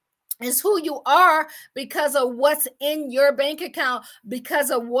limitation is who you are because of what's in your bank account,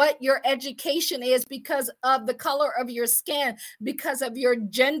 because of what your education is, because of the color of your skin, because of your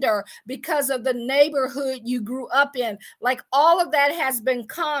gender, because of the neighborhood you grew up in. Like all of that has been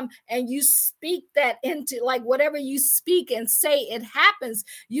come, and you speak that into, like, whatever you speak and say, it happens.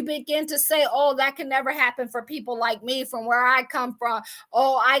 You begin to say, oh, that can never happen for people like me from where I come from.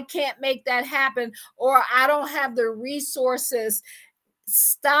 Oh, I can't make that happen, or I don't have the resources.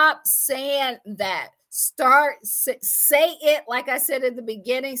 Stop saying that. Say it, like I said at the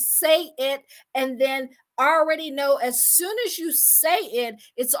beginning, say it, and then already know as soon as you say it,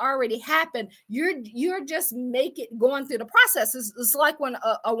 it's already happened. You're just going through the process. It's like when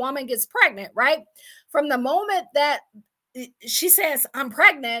a woman gets pregnant, right? From the moment that she says I'm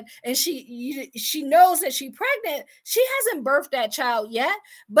pregnant, and she knows that she's pregnant, she hasn't birthed that child yet,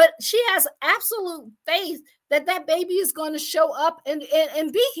 but she has absolute faith that baby is going to show up and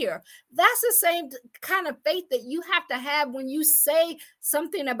be here. That's the same kind of faith that you have to have when you say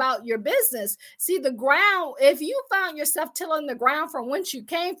something about your business. See, the ground, if you found yourself tilling the ground from whence you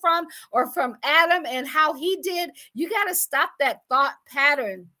came from, or from Adam and how he did, you got to stop that thought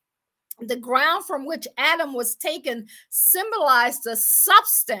pattern. The ground from which Adam was taken symbolized the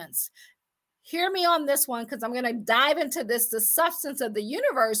substance. Hear me on this one, because I'm going to dive into this, the substance of the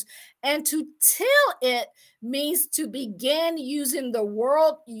universe. And to till it means to begin using the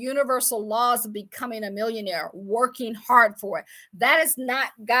world universal laws of becoming a millionaire, working hard for it. That is not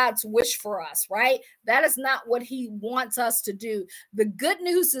God's wish for us, right? That is not what he wants us to do. The good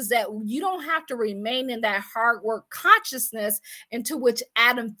news is that you don't have to remain in that hard work consciousness into which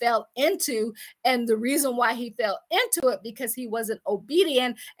Adam fell into. And the reason why he fell into it, because he wasn't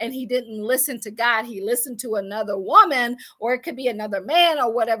obedient and he didn't listen to God. He listened to another woman, or it could be another man,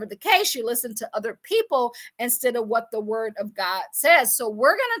 or whatever the case. You listen to other people instead of what the word of God says. So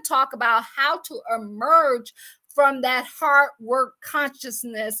we're going to talk about how to emerge from that hard work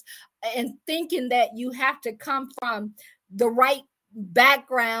consciousness and thinking that you have to come from the right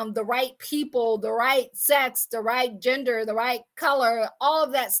background, the right people, the right sex, the right gender, the right color. All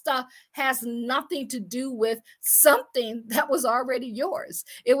of that stuff has nothing to do with something that was already yours.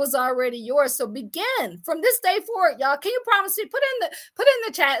 It was already yours. So begin from this day forward, y'all. Can you promise me? Put in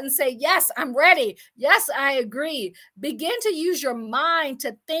the chat and say, yes, I'm ready. Yes, I agree. Begin to use your mind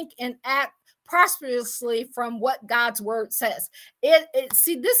to think and act prosperously from what God's word says.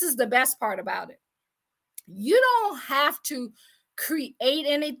 See, this is the best part about it. You don't have to create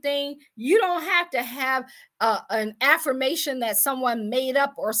anything. You don't have to have an affirmation that someone made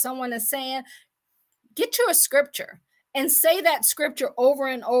up or someone is saying. Get you a scripture and say that scripture over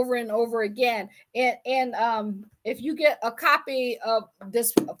and over and over again. And if you get a copy of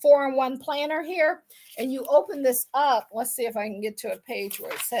this 4-in-1 planner here and you open this up, let's see if I can get to a page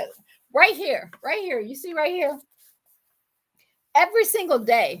where it says right here, you see right here, every single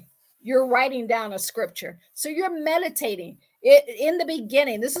day you're writing down a scripture. So you're meditating. In the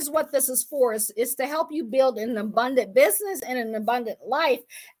beginning, this is what this is for. It's to help you build an abundant business and an abundant life.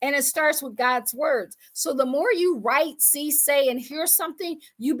 And it starts with God's words. So the more you write, see, say, and hear something,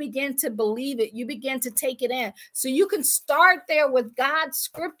 you begin to believe it. You begin to take it in. So you can start there with God's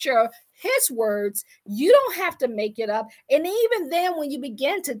scripture, his words. You don't have to make it up. And even then, when you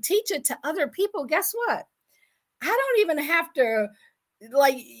begin to teach it to other people, guess what? I don't even have to,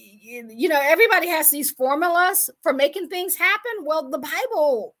 like, everybody has these formulas for making things happen. Well, the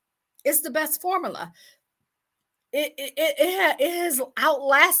Bible is the best formula. It has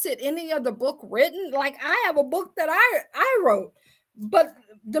outlasted any other book written. Like, I have a book that I wrote, but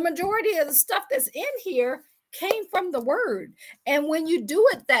the majority of the stuff that's in here came from the word. And when you do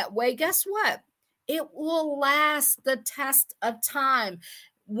it that way, guess what? It will last the test of time.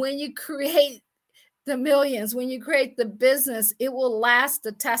 When you create the millions, when you create the business, it will last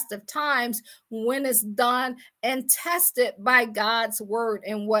the test of times when it's done and tested by God's word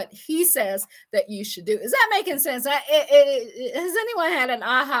and what he says that you should do. Is that making sense? Has anyone had an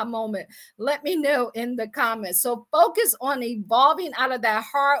aha moment? Let me know in the comments. So focus on evolving out of that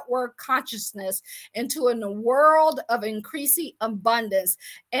hard work consciousness into a world of increasing abundance.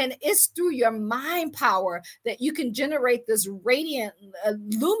 And it's through your mind power that you can generate this radiant,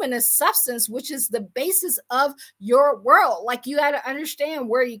 luminous substance, which is the basis of your world. Like, you got to understand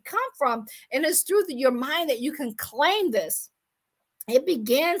where you come from, and it's through your mind that you can claim this. It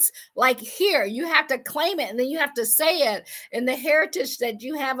begins like here. You have to claim it, and then you have to say it. And the heritage that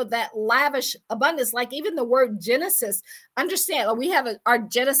you have of that lavish abundance, like even the word Genesis, understand, we have our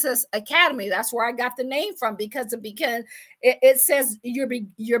Genesis Academy. That's where I got the name from, because it says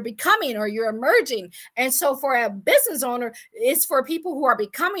you're becoming, or you're emerging. And so for a business owner, it's for people who are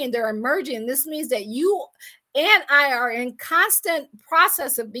becoming, they're emerging. This means that you and I are in constant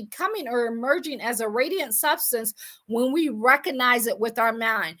process of becoming or emerging as a radiant substance when we recognize it with our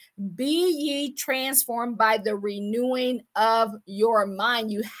mind. Be ye transformed by the renewing of your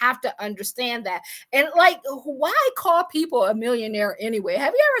mind. You have to understand that. And like, why call people a millionaire anyway?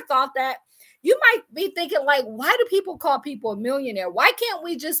 Have you ever thought that? You might be thinking, like, why do people call people a millionaire? Why can't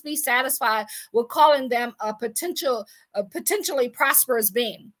we just be satisfied with calling them a potentially prosperous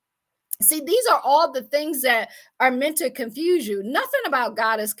being? See, these are all the things that are meant to confuse you. Nothing about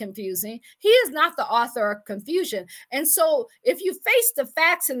God is confusing. He is not the author of confusion. And so if you face the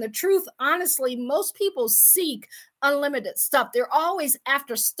facts and the truth, honestly, most people seek unlimited stuff. They're always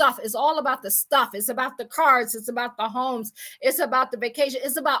after stuff. It's all about the stuff. It's about the cars. It's about the homes. It's about the vacation.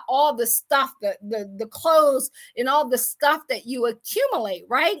 It's about all the stuff, the clothes and all the stuff that you accumulate,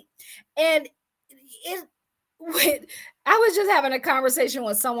 right? And I was just having a conversation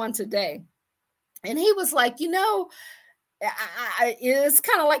with someone today, and he was like, it's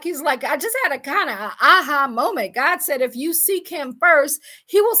kind of like, he's like, I just had a kind of aha moment. God said, if you seek him first,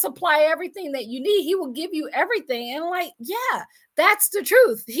 he will supply everything that you need. He will give you everything. And like, yeah, that's the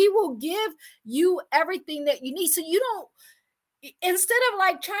truth. He will give you everything that you need. So you don't, instead of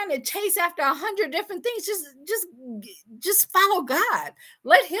like trying to chase after 100 different things, just follow God.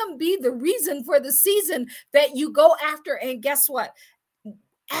 Let him be the reason for the season that you go after. And guess what?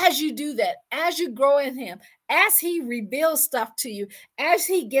 As you do that, as you grow in him, as he reveals stuff to you, as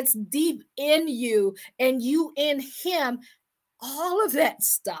he gets deep in you and you in him, all of that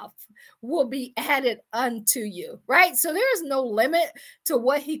stuff will be added unto you, right? So there is no limit to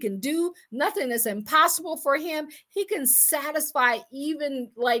what he can do. Nothing is impossible for him. He can satisfy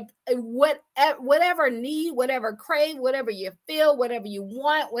even like whatever need, whatever crave, whatever you feel, whatever you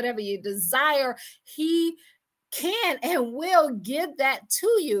want, whatever you desire. He can and will give that to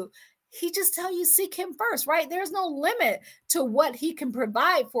you. He just tell you seek him first, right? There's no limit to what he can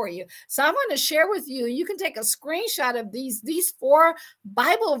provide for you. So I'm going to share with you. You can take a screenshot of these 4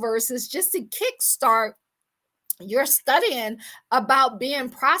 Bible verses just to kickstart your studying about being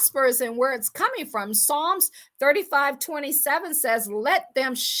prosperous and where it's coming from. Psalms 35:27 says, let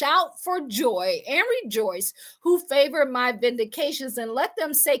them shout for joy and rejoice who favor my vindications, and let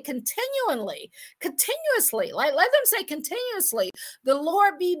them say continuously, like let them say continuously, the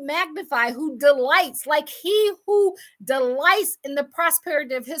Lord be magnified who delights, like he who delights in the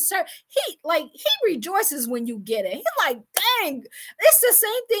prosperity of his servant. He rejoices when you get it. He's like, dang, it's the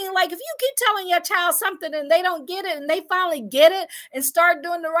same thing. Like if you keep telling your child something and they don't get it and they finally get it and start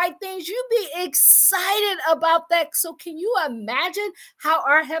doing the right things, you be excited about that. So can you imagine how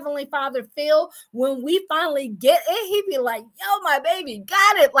our Heavenly Father feel when we finally get it? He'd be like, yo, my baby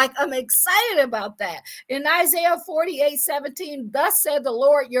got it. Like, I'm excited about that. In Isaiah 48:17, thus said the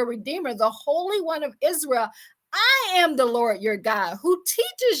Lord, your Redeemer, the Holy One of Israel, I am the Lord your God who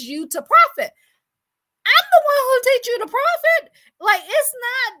teaches you to profit. I'm the one who teach you to profit. Like, it's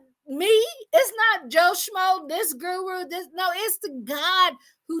not me. It's not Joe Schmo, this guru, this. No, it's the God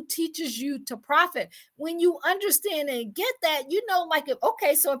who teaches you to profit. When you understand and get that, like,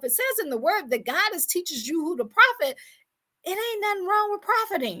 okay, so if it says in the word that God is teaches you who to profit, it ain't nothing wrong with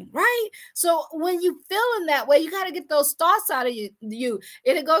profiting, right? So when you feel in that way, you got to get those thoughts out of you.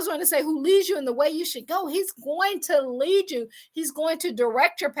 And it goes on to say, who leads you in the way you should go. He's going to lead you. He's going to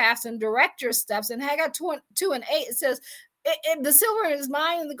direct your paths and direct your steps. And Haggai 2:8, it says, the silver is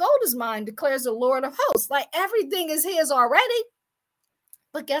mine and the gold is mine, declares the Lord of hosts. Like, everything is his already.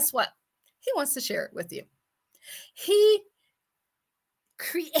 But guess what? He wants to share it with you. He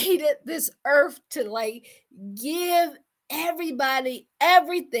created this earth to, like, give everybody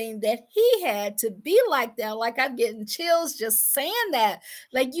everything that he had to be like that. Like, I'm getting chills just saying that.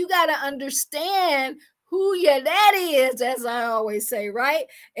 Like, you got to understand who your daddy is, as I always say, right?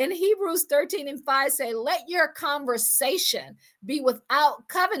 And Hebrews 13:5 say, let your conversation be without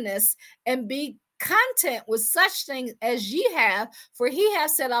covetousness, and be content with such things as ye have, for he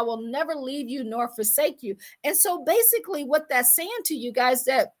has said, I will never leave you nor forsake you. And so basically what that's saying to you guys,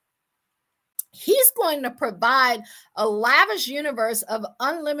 that he's going to provide a lavish universe of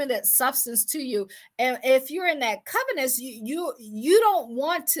unlimited substance to you. And if you're in that covenant, you don't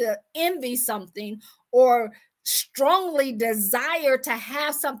want to envy something or strongly desire to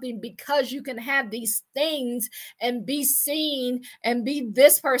have something because you can have these things and be seen and be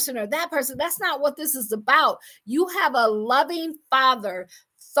this person or that person. That's not what this is about. You have a loving father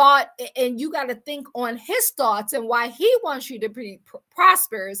thought, and you got to think on his thoughts and why he wants you to be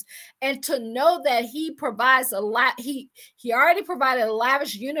prosperous, and to know that he provides a lot. He already provided a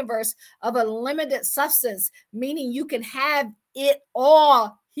lavish universe of a limited substance, meaning you can have it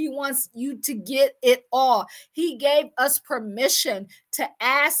all. He wants you to get it all. He gave us permission to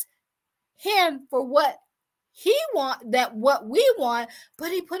ask him for what he what we want,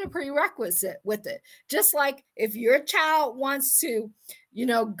 but he put a prerequisite with it. Just like if your child wants to,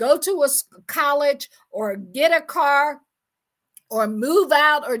 go to a college or get a car or move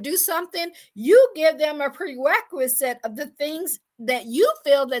out or do something, you give them a prerequisite of the things that you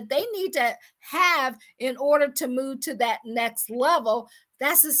feel that they need to have in order to move to that next level.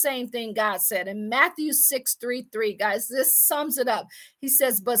 That's the same thing God said in Matthew 6:3, guys. This sums it up. He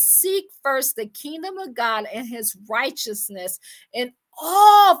says, but seek first the kingdom of God and his righteousness, and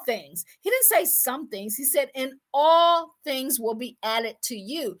all things. He didn't say some things. He said, in all things will be added to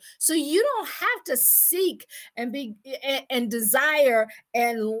you. So you don't have to seek and be and desire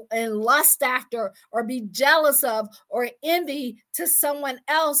and lust after or be jealous of or envy to someone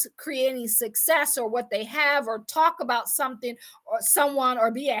else creating success or what they have, or talk about something or someone,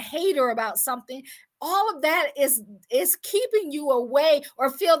 or be a hater about something. All of that is keeping you away, or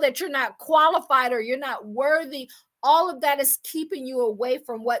feel that you're not qualified or you're not worthy. All of that is keeping you away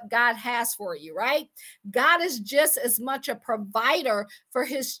from what God has for you, right? God is just as much a provider for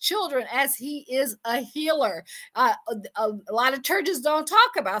his children as he is a healer. A lot of churches don't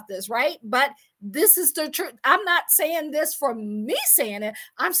talk about this, right? But this is the truth. I'm not saying this from me saying it.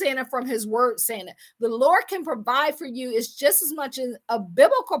 I'm saying it from his word saying it. The Lord can provide for you is just as much a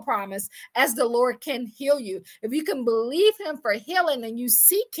biblical promise as the Lord can heal you. If you can believe him for healing and you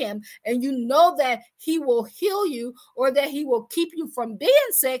seek him and you know that he will heal you, or that he will keep you from being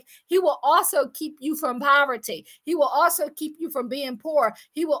sick, he will also keep you from poverty. He will also keep you from being poor.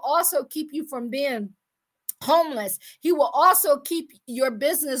 He will also keep you from being homeless. He will also keep your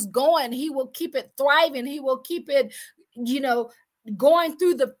business going. He will keep it thriving. He will keep it, going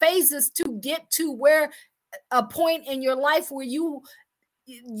through the phases to get to where a point in your life where you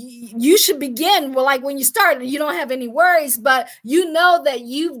should begin. Well, like when you start, you don't have any worries, but you know that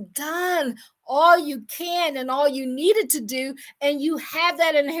you've done all you can and all you needed to do, and you have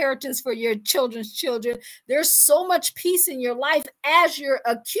that inheritance for your children's children. There's so much peace in your life as you're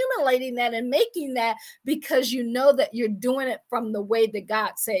accumulating that and making that, because you know that you're doing it from the way that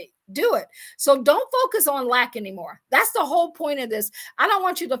God say do it. So don't focus on lack anymore. That's the whole point of this. I don't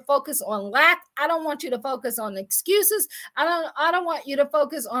want you to focus on lack. I don't want you to focus on excuses. I don't want you to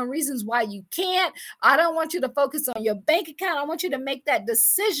focus on reasons why you can't. I don't want you to focus on your bank account. I want you to make that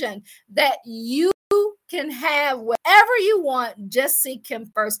decision that you can have whatever you want. Just seek him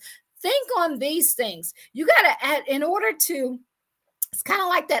first. Think on these things. You got to add, in order to, it's kind of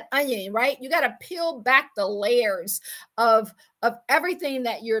like that onion, right? You got to peel back the layers of of everything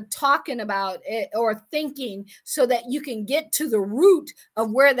that you're talking about or thinking, so that you can get to the root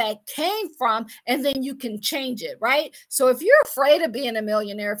of where that came from, and then you can change it, right? So if you're afraid of being a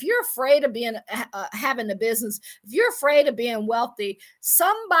millionaire, if you're afraid of being having a business, if you're afraid of being wealthy,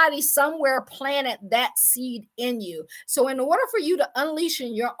 somebody somewhere planted that seed in you. So in order for you to unleash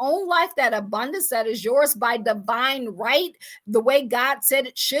in your own life that abundance that is yours by divine right, the way God said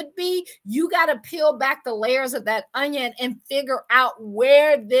it should be, you got to peel back the layers of that onion and figure out,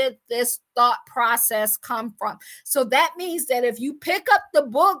 where did this thought process come from? So that means that if you pick up the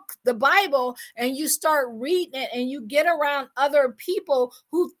book, the Bible, and you start reading it, and you get around other people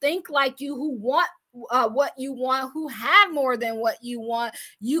who think like you, who want what you want, who have more than what you want,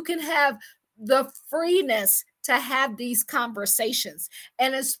 you can have the freeness to have these conversations.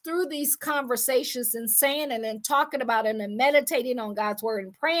 And it's through these conversations and saying and then talking about it and meditating on God's word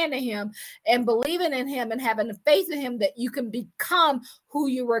and praying to him and believing in him and having faith in him that you can become who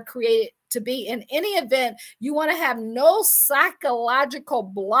you were created to be. In any event, you want to have no psychological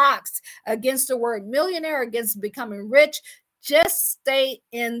blocks against the word millionaire, against becoming rich. Just stay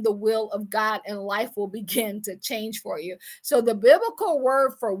in the will of God and life will begin to change for you. So the biblical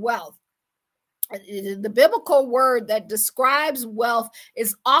word for wealth, the biblical word that describes wealth,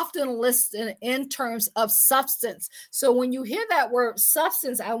 is often listed in terms of substance. So when you hear that word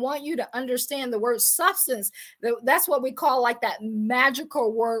substance, I want you to understand the word substance. That's what we call like that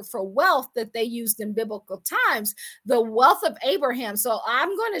magical word for wealth that they used in biblical times, the wealth of Abraham. So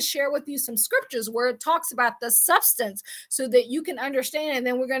I'm going to share with you some scriptures where it talks about the substance so that you can understand. And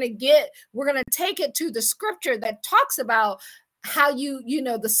then we're going to take it to the scripture that talks about how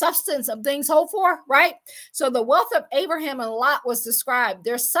the substance of things hoped for, right? So the wealth of Abraham and Lot was described.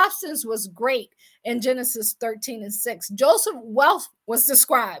 Their substance was great in Genesis 13:6. Joseph's wealth was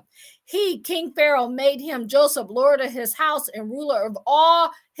described. King Pharaoh, made him, Joseph, lord of his house and ruler of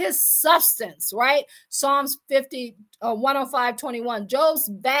all his substance, right? Psalms 105:21. Job's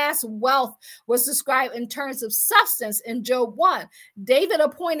vast wealth was described in terms of substance in Job 1. David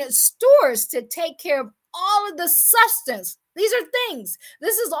appointed stewards to take care of all of the substance. These are things.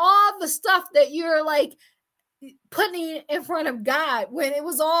 This is all the stuff that you're like putting in front of God when it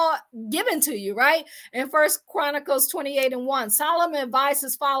was all given to you, right? In First Chronicles 28:1, Solomon advised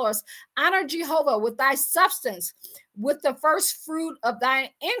his followers, honor Jehovah with thy substance, with the first fruit of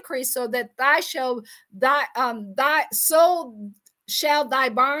thy increase, so that shall thy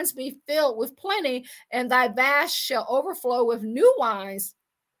barns be filled with plenty, and thy vats shall overflow with new wines.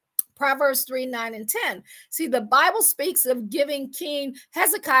 Proverbs 3:9-10. See, the Bible speaks of giving King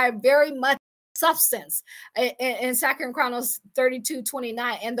Hezekiah very much substance in 2 Chronicles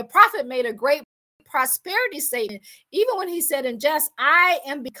 32:29. And the prophet made a great prosperity statement, even when he said in jest, I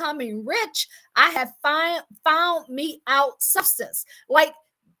am becoming rich. I have found me out substance. Like,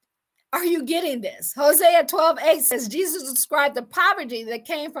 are you getting this? Hosea 12:8 says Jesus described the poverty that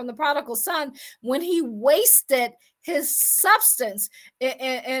came from the prodigal son when he wasted his substance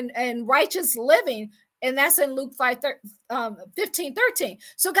and righteous living. And that's in Luke 15:13.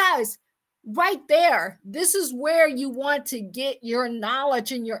 So guys, right there, this is where you want to get your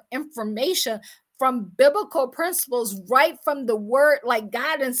knowledge and your information from biblical principles, right from the word. Like,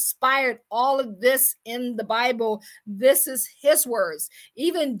 God inspired all of this in the Bible. This is his words.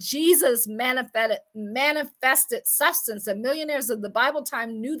 Even Jesus manifested substance. The millionaires of the Bible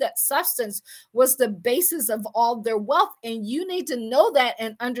time knew that substance was the basis of all their wealth. And you need to know that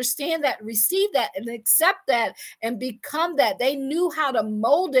and understand that, receive that and accept that and become that. They knew how to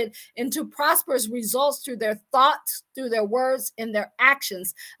mold it into prosperous results through their thoughts, through their words, and their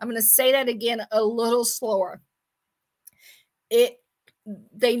actions. I'm going to say that again a little slower.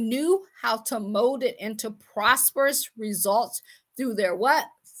 They knew how to mold it into prosperous results through their what?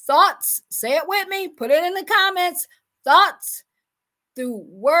 Thoughts. Say it with me. Put it in the comments. Thoughts, through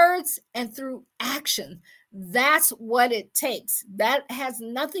words, and through action. That's what it takes. That has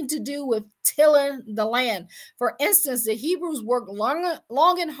nothing to do with tilling the land. For instance, the Hebrews worked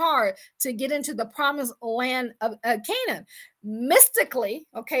long and hard to get into the promised land of Canaan. Mystically,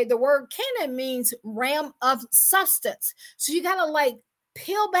 okay, the word Canaan means realm of substance. So you got to like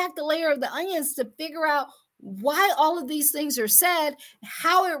peel back the layer of the onions to figure out why all of these things are said,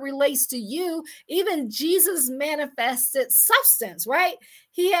 how it relates to you. Even Jesus manifested substance, right?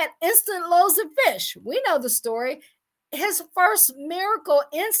 He had instant loaves of fish. We know the story. His first miracle,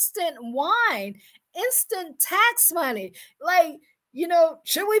 instant wine, instant tax money. Like,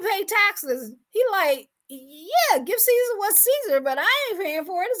 should we pay taxes? He like, yeah, give Caesar what's Caesar, but I ain't paying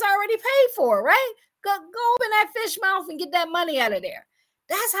for it. It's already paid for, right? Go open that fish mouth and get that money out of there.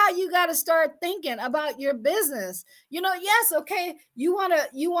 That's how you got to start thinking about your business. Yes, okay, you want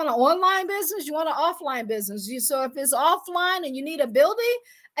an online business, you want an offline business. So if it's offline and you need a building,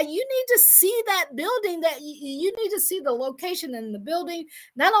 you need to see that building, that you need to see the location in the building.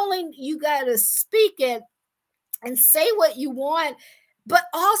 Not only you got to speak it and say what you want, but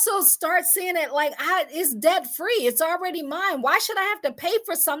also start seeing it like it's debt free. It's already mine. Why should I have to pay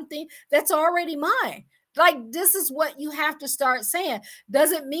for something that's already mine? Like, this is what you have to start saying.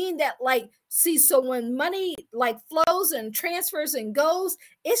 Doesn't mean that, like, see, so when money like flows and transfers and goes,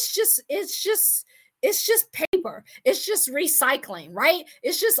 it's just paper. It's just recycling, right?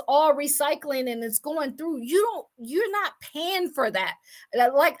 It's just all recycling and it's going through. You're not paying for that.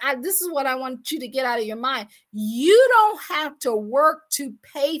 This is what I want you to get out of your mind. You don't have to work to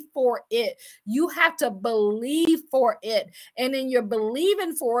pay for it. You have to believe for it. And in your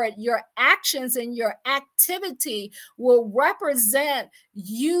believing for it, your actions and your activity will represent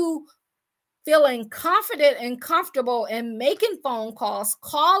you feeling confident and comfortable in making phone calls,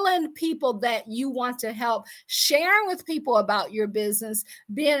 calling people that you want to help, sharing with people about your business,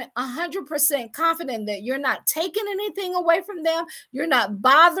 being 100% confident that you're not taking anything away from them, you're not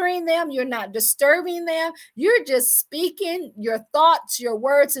bothering them, you're not disturbing them, you're just speaking your thoughts, your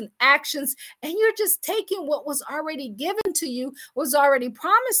words, and actions, and you're just taking what was already given to you, was already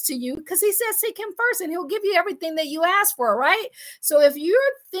promised to you, because he says seek him first and he'll give you everything that you ask for, right? So if you're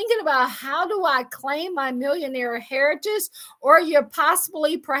thinking about how do I claim my millionaire heritage, or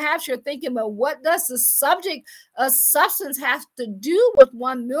perhaps you're thinking, but what does the subject of substance have to do with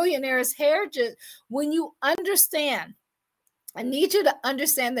one millionaire's heritage? When you understand, I need you to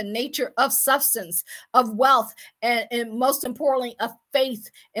understand the nature of substance, of wealth, and most importantly, of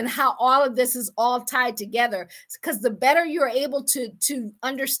faith, and how all of this is all tied together. Because the better you're able to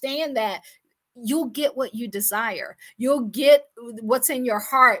understand that, you'll get what you desire. You'll get what's in your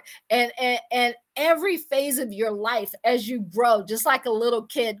heart, and every phase of your life as you grow, just like a little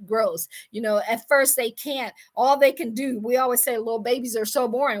kid grows. At first they can't. All they can do, we always say little babies are so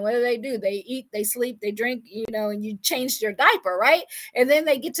boring. What do? They eat, they sleep, they drink, and you change their diaper, right? And then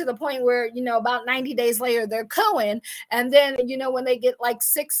they get to the point where, about 90 days later, they're cooing. And then, when they get like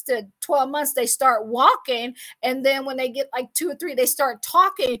 6 to 12 months, they start walking. And then when they get like 2 or 3, they start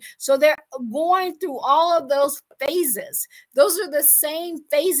talking. So they're going through all of those phases. Those are the same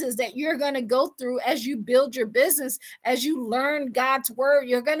phases that you're going to go through as you build your business. As you learn God's word,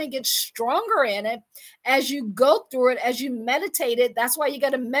 you're going to get stronger in it as you go through it, as you meditate it. That's why you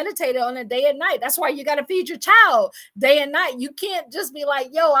got to meditate it on a day and night. That's why you got to feed your child day and night. You can't just be like,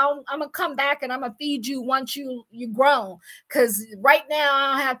 yo, I'm going to come back and I'm going to feed you once you grown, because right now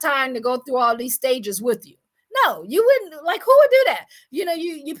I don't have time to go through all these stages with you. No, you wouldn't. Like, who would do that?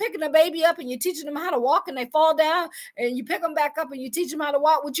 You picking a baby up and you're teaching them how to walk and they fall down, and you pick them back up and you teach them how to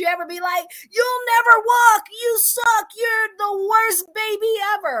walk. Would you ever be like, you'll never walk, you suck, you're the worst baby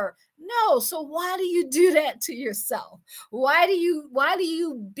ever? No. So why do you do that to yourself? Why do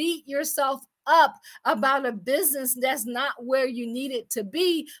you beat yourself up about a business that's not where you need it to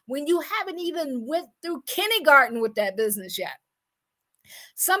be, when you haven't even went through kindergarten with that business yet?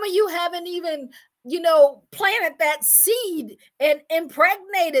 Some of you haven't even planted that seed and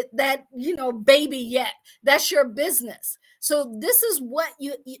impregnated that baby yet. That's your business. So this is what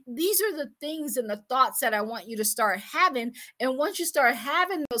these are the things and the thoughts that I want you to start having. And once you start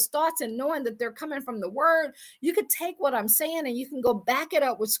having those thoughts and knowing that they're coming from the word, you could take what I'm saying and you can go back it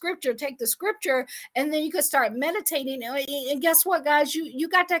up with scripture, take the scripture, and then you can start meditating. And guess what, guys? You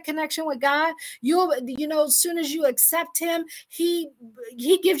got that connection with God. As soon as you accept him, he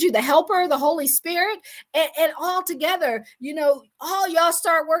gives you the helper, the Holy Spirit, and all together, all y'all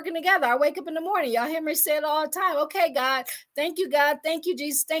start working together. I wake up in the morning, y'all hear me say it all the time. Okay, God, thank you, God. Thank you,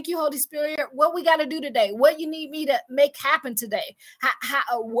 Jesus. Thank you, Holy Spirit. What we got to do today? What you need me to make happen today?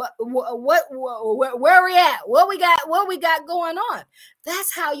 Where we at? What we got going on?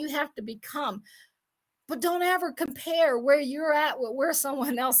 That's how you have to become. But don't ever compare where you're at with where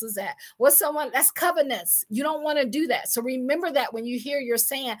someone else is at. That's covenants. You don't want to do that. So remember that when you hear you're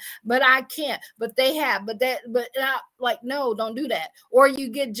saying, but I can't, but they have, no, don't do that. Or you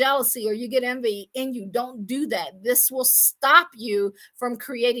get jealousy or you get envy in you. Don't do that. This will stop you from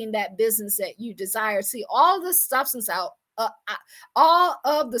creating that business that you desire. See, all of the substance out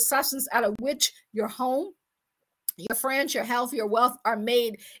of which your home, Your friends, your health, your wealth are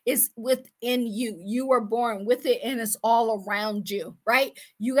made, is within you. You were born with it and it's all around you, right?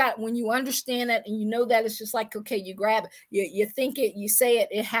 You got, when you understand it and you know that, it's just like, okay, you grab it, you think it, you say it,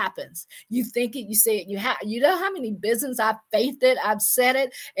 it happens. You think it, you say it, you know how many business I've faithed it, I've said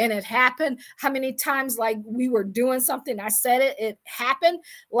it and it happened. How many times, like, we were doing something, I said it, it happened.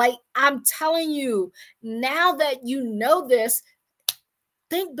 Like, I'm telling you, now that you know this,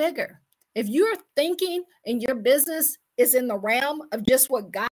 think bigger. If you're thinking and your business is in the realm of just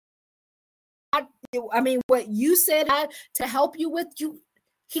what God, what you said to help you with,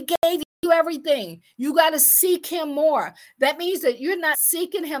 He gave you everything. You got to seek Him more. That means that you're not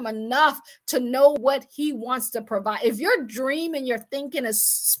seeking Him enough to know what He wants to provide. If your dream and your thinking is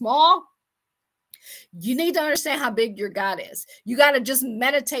small, you need to understand how big your God is. You got to just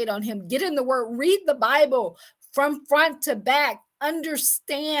meditate on Him, get in the Word, read the Bible from front to back,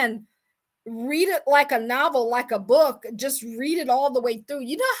 understand. Read it like a novel, like a book. Just read it all the way through.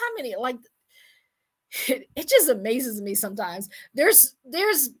 You know how many, like, it just amazes me sometimes. There's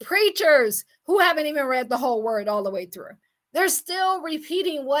preachers who haven't even read the whole word all the way through. They're still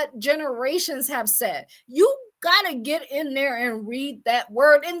repeating what generations have said. You got to get in there and read that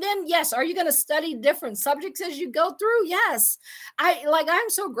word. And then, yes, are you going to study different subjects as you go through? Yes. I'm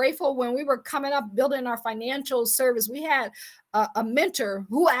so grateful. When we were coming up building our financial service, we had a mentor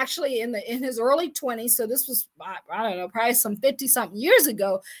who actually in his early 20s. So this was, I don't know, probably some 50 something years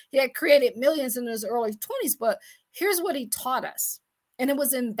ago. He had created millions in his early 20s, but here's what he taught us. And it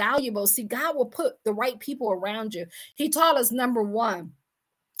was invaluable. See, God will put the right people around you. He taught us, number one,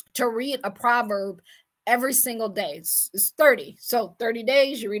 to read a proverb every single day. It's 30. So 30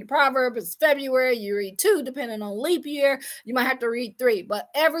 days, you read a proverb. It's February, you read 2, depending on leap year. You might have to read 3, but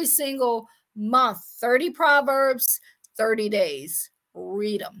every single month, 30 proverbs, 30 days,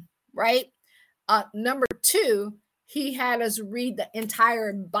 read them, right? Number 2, he had us read the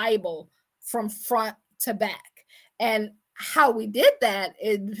entire Bible from front to back. And how we did that,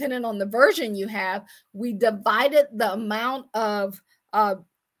 depending on the version you have, we divided the amount of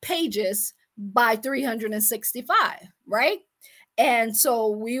pages by 365, right? And so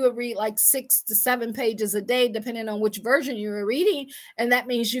we would read like 6 to 7 pages a day, depending on which version you were reading. And that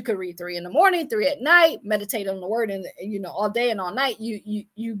means you could read 3 in the morning, 3 at night, meditate on the word, and all day and all night,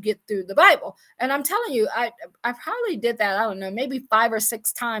 you get through the Bible. And I'm telling you, I probably did that, I don't know, maybe 5 or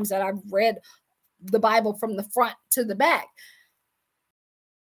 6 times that I've read the Bible from the front to the back.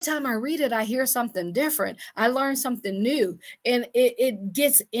 Time I read it, I hear something different. I learn something new, and it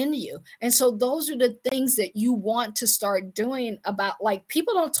gets in you. And so those are the things that you want to start doing. About, like,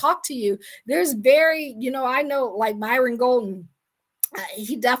 people don't talk to you. There's I know, like Myron Golden,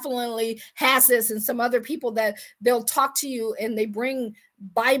 he definitely has this, and some other people that they'll talk to you and they bring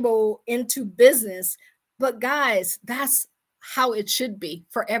Bible into business. But guys, that's how it should be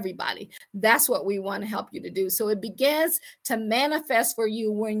for everybody. That's what we want to help you to do. So it begins to manifest for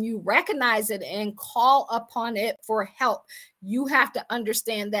you when you recognize it and call upon it for help. You have to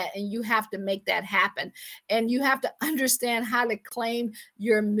understand that, and you have to make that happen. And you have to understand how to claim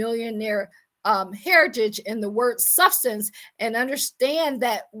your millionaire heritage in the word substance, and understand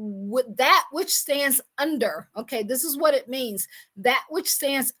that that which stands under, okay, this is what it means, that which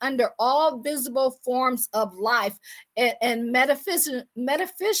stands under all visible forms of life. And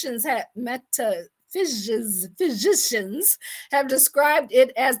physicians have described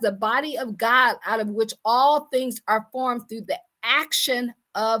it as the body of God, out of which all things are formed through the action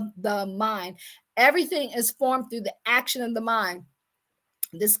of the mind. Everything is formed through the action of the mind.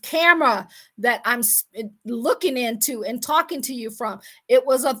 This camera that I'm looking into and talking to you from, it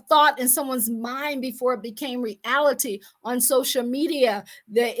was a thought in someone's mind before it became reality. On social media,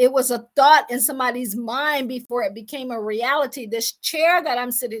 it was a thought in somebody's mind before it became a reality. This chair that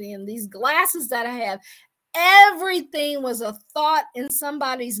I'm sitting in, these glasses that I have, everything was a thought in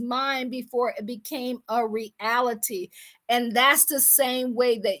somebody's mind before it became a reality. And that's the same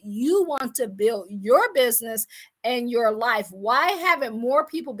way that you want to build your business and your life. Why haven't more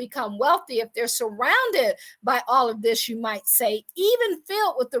people become wealthy if they're surrounded by all of this, you might say, even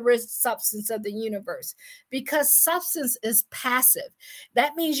filled with the rich substance of the universe? Because substance is passive.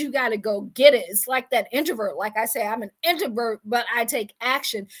 That means you got to go get it. It's like that introvert. Like I say, I'm an introvert, but I take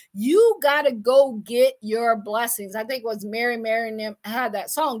action. You got to go get your blessings. I think it was Mary had that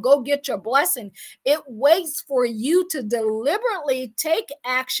song, Go Get Your Blessing. It waits for you to deliberately take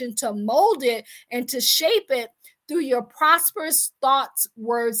action, to mold it and to shape it through your prosperous thoughts,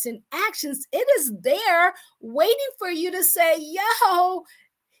 words, and actions. It is there waiting for you to say, yo,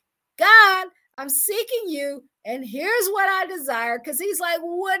 God, I'm seeking you, and here's what I desire. Because he's like,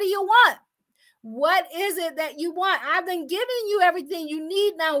 what do you want? What is it that you want? I've been giving you everything you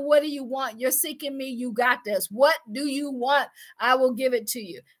need. Now, what do you want? You're seeking me. You got this. What do you want? I will give it to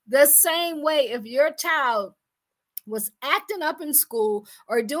you. The same way, if your child was acting up in school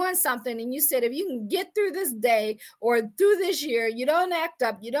or doing something, and you said, if you can get through this day or through this year, you don't act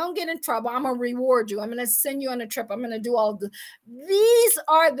up, you don't get in trouble, I'm going to reward you, I'm going to send you on a trip, I'm going to do all the these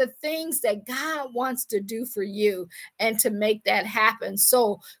are the things that God wants to do for you and to make that happen.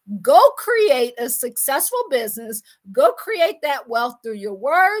 So go create a successful business, go create that wealth through your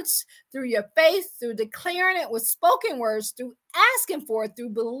words, through your faith, through declaring it with spoken words, through asking for it, through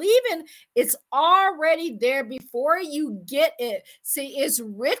believing it's already there before you get it. See, it's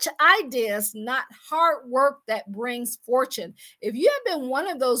rich ideas, not hard work, that brings fortune. If you have been one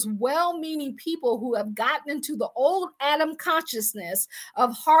of those well-meaning people who have gotten into the old Adam consciousness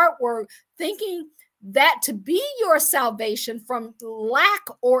of hard work, thinking that to be your salvation from lack,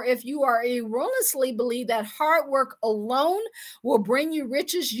 or if you are erroneously believe that hard work alone will bring you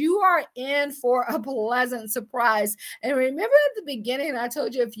riches, you are in for a pleasant surprise. And remember at the beginning, I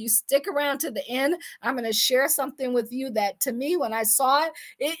told you, if you stick around to the end, I'm going to share something with you that to me, when I saw it,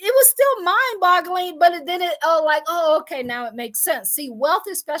 it was still mind boggling, but then okay, now it makes sense. See, wealth,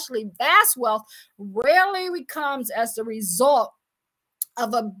 especially vast wealth, rarely comes as the result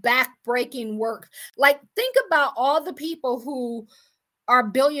of a back-breaking work. Like, think about all the people who are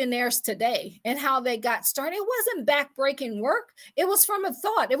billionaires today and how they got started. It wasn't back-breaking work. It was from a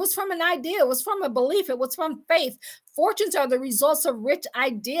thought. It was from an idea. It was from a belief. It was from faith. Fortunes are the results of rich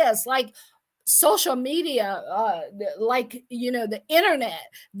ideas, like social media, the internet,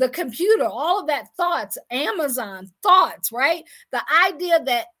 the computer, all of that thoughts, Amazon thoughts, right? The idea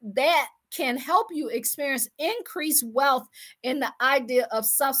that can help you experience increased wealth in the idea of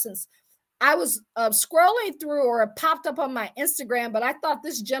substance. I was scrolling through, or it popped up on my Instagram, but I thought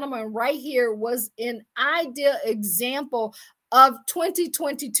this gentleman right here was an ideal example of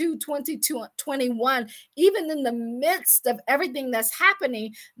 2022, 2021, even in the midst of everything that's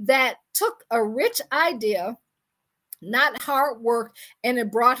happening, that took a rich idea, not hard work, and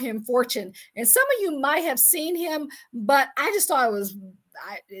it brought him fortune. And some of you might have seen him, but I just thought it was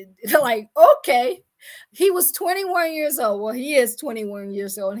like, okay. He was 21 years old. Well, he is 21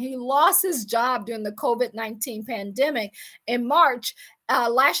 years old, and he lost his job during the COVID-19 pandemic in March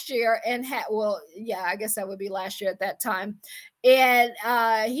last year, and I guess that would be last year at that time. And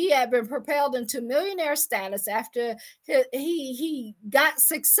he had been propelled into millionaire status after he got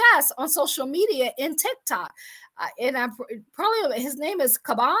success on social media in TikTok. And I'm probably, his name is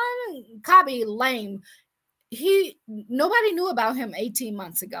Khaby Lame. Nobody knew about him 18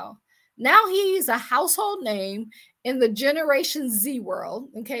 months ago. Now he's a household name in the Generation Z world.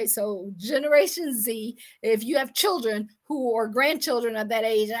 Okay, so Generation Z, if you have children who are grandchildren of that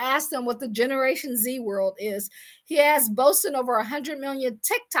age, ask them what the Generation Z world is. He has boasting over 100 million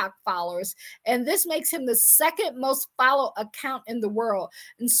TikTok followers, and this makes him the second most followed account in the world.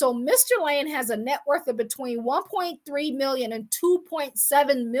 And so Mr. Lane has a net worth of between 1.3 million and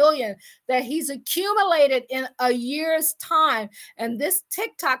 2.7 million that he's accumulated in a year's time. And this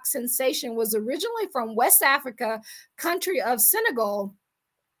TikTok sensation was originally from West Africa, country of Senegal,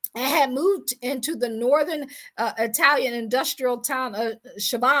 and had moved into the northern Italian industrial town of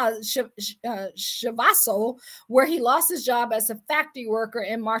Chivasso, where he lost his job as a factory worker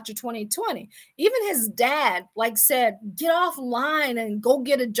in March of 2020. Even his dad said, get offline and go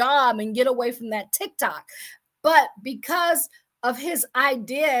get a job and get away from that TikTok. But because of his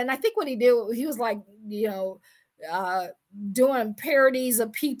idea, and I think what he did, he was doing parodies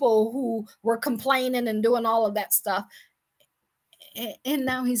of people who were complaining and doing all of that stuff. And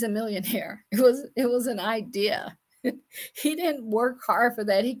now he's a millionaire. It was an idea. He didn't work hard for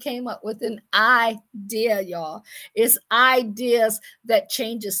that. He came up with an idea, y'all. It's ideas that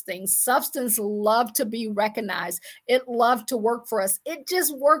changes things. Substance loved to be recognized. It loved to work for us. It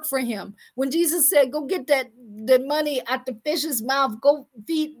just worked for him. When Jesus said, go get the money at the fish's mouth, go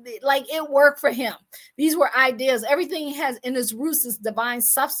feed, it worked for him. These were ideas. Everything he has in his roots is divine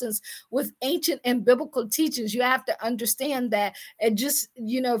substance with ancient and biblical teachings. You have to understand that. And just,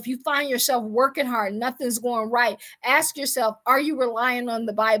 if you find yourself working hard, nothing's going right, ask yourself, are you relying on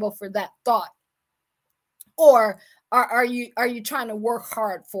the Bible for that thought? Or are you trying to work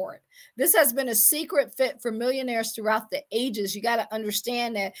hard for it? This has been a secret fit for millionaires throughout the ages. You got to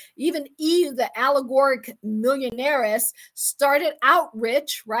understand that even Eve, the allegoric millionairess, started out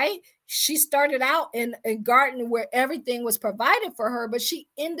rich, right? She started out in a garden where everything was provided for her, but she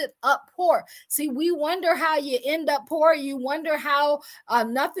ended up poor. See, we wonder how you end up poor. You wonder how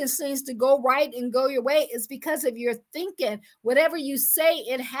nothing seems to go right and go your way. It's because of your thinking. Whatever you say,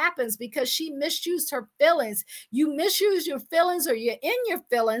 it happens, because she misused her feelings. You misuse your feelings, or you're in your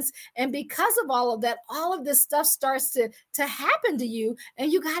feelings. And because of all of that, all of this stuff starts to happen to you. And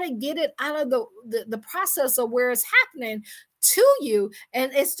you got to get it out of the process of where it's happening to you,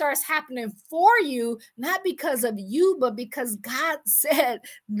 and it starts happening for you, not because of you, but because God said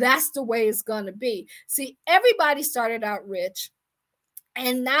that's the way it's going to be. See, everybody started out rich,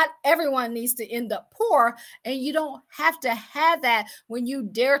 and not everyone needs to end up poor, and you don't have to have that when you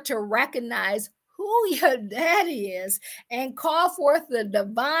dare to recognize who your daddy is and call forth the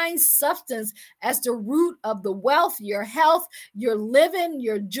divine substance as the root of the wealth, your health, your living,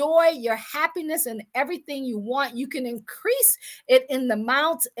 your joy, your happiness, and everything you want. You can increase it in the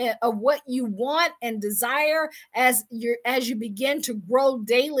amount of what you want and desire as you begin to grow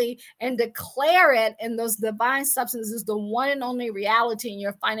daily and declare it. And those divine substances is the one and only reality in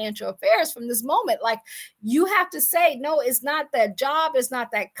your financial affairs from this moment. Like, you have to say, no, it's not that job, it's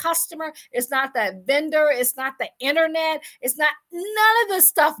not that customer, it's not that vendor, it's not the internet, it's not, none of this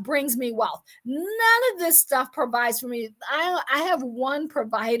stuff brings me wealth. None of this stuff provides for me. I have one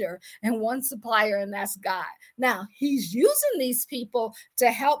provider and one supplier, and that's God. Now, he's using these people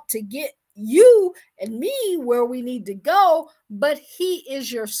to help to get you and me where we need to go, but he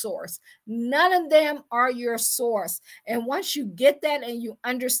is your source. None of them are your source. And once you get that and you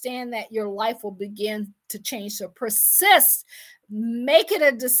understand that, your life will begin to change. So persist, make it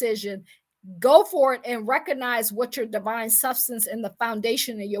a decision, go for it, and recognize what your divine substance and the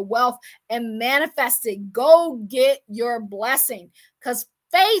foundation of your wealth, and manifest it. Go get your blessing, because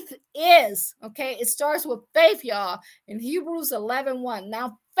faith is, okay, it starts with faith, y'all, in Hebrews 11:1.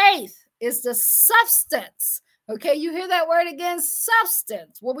 Now, faith is the substance, okay, you hear that word again,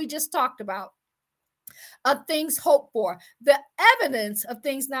 substance, what we just talked about, of things hoped for, the evidence of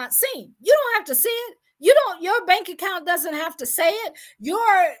things not seen. You don't have to see it. Your bank account doesn't have to say it.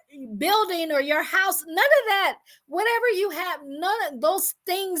 Your building or your house, none of that, whatever you have, none of those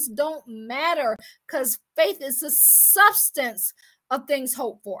things don't matter, because faith is the substance of things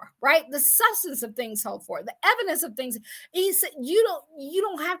hoped for, right? The substance of things hoped for, the evidence of things. He said you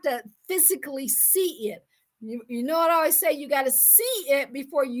don't have to physically see it. You know what I always say? You got to see it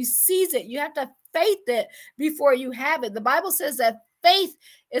before you seize it. You have to faith it before you have it. The Bible says that faith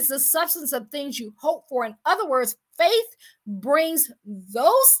is the substance of things you hope for. In other words, faith brings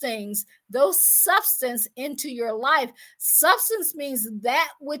those things, those substance into your life. Substance means that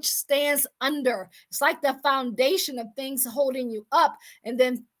which stands under. It's like the foundation of things holding you up. And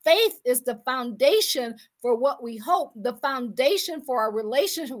then faith is the foundation for what we hope, the foundation for our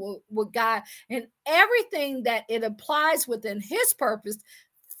relationship with God, and everything that it applies within his purpose.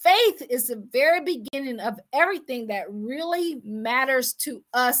 Faith is the very beginning of everything that really matters to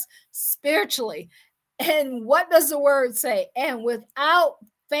us spiritually. And what does the word say? And without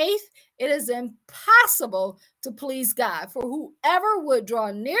faith, it is impossible to please God. For whoever would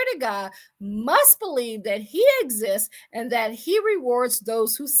draw near to God must believe that he exists and that he rewards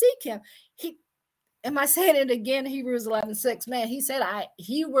those who seek him. Am I saying it again? Hebrews 11:6. Man, he said,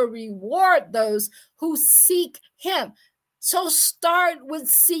 he will reward those who seek him. So start with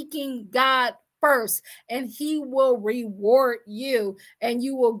seeking God first, and he will reward you, and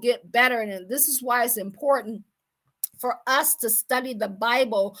you will get better. And this is why it's important for us to study the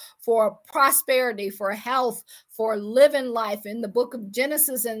Bible for prosperity, for health, for living life. In the book of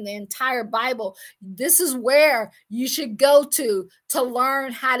Genesis and the entire Bible, this is where you should go to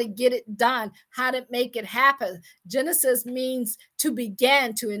learn how to get it done, how to make it happen. Genesis means to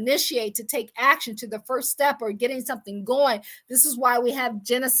begin, to initiate, to take action, to the first step or getting something going. This is why we have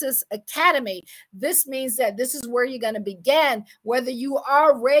Genesis Academy. This means that this is where you're going to begin. Whether you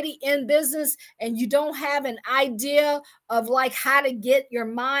are already in business and you don't have an idea of like how to get your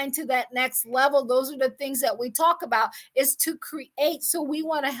mind to that next level, those are the things that we talk about, is to create. So we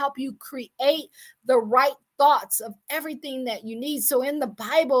want to help you create the right thoughts of everything that you need. So in the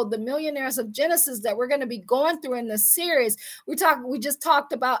Bible, the millionaires of Genesis that we're going to be going through in this series, we just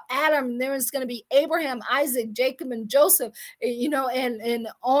talked about Adam, and there's going to be Abraham, Isaac, Jacob, and Joseph, and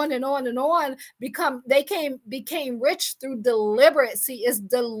on and on and on. Became rich through deliberate. See, it's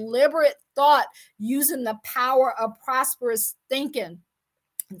deliberate thought using the power of prosperous thinking.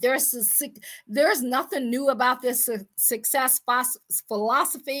 There's nothing new about this success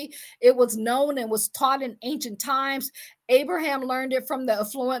philosophy. It was known and was taught in ancient times. Abraham learned it from the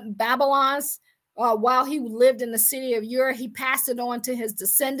affluent Babylons. while he lived in the city of Ur. He passed it on to his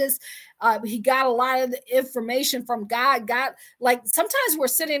descendants. He got a lot of the information from God. God, like sometimes we're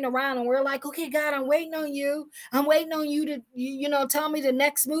sitting around and we're like, okay, God, I'm waiting on you. I'm waiting on you to, tell me the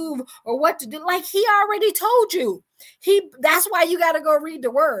next move or what to do. Like he already told you. That's why you got to go read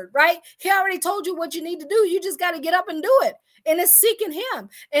the word, right? He already told you what you need to do. You just got to get up and do it. And it's seeking him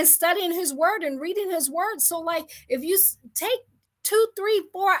and studying his word and reading his word. So like if you take 2, 3,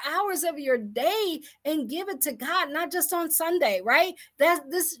 4 hours of your day and give it to God, not just on Sunday, right?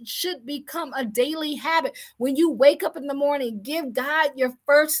 This should become a daily habit. When you wake up in the morning, give God your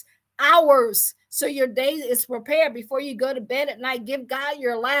first hours so your day is prepared before you go to bed at night. Give God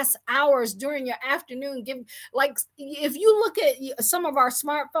your last hours during your afternoon. Like if you look at some of our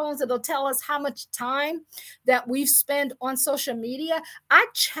smartphones, it'll tell us how much time that we've spent on social media. I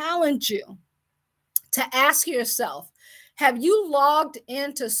challenge you to ask yourself, have you logged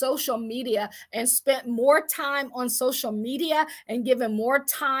into social media and spent more time on social media and given more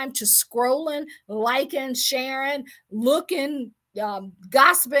time to scrolling, liking, sharing, looking,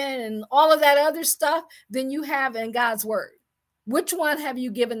 gossiping, and all of that other stuff than you have in God's word? Which one have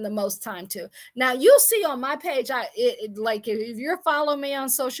you given the most time to? Now you'll see on my page, like if you're following me on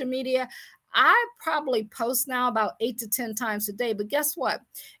social media, I probably post now about 8 to 10 times a day, but guess what?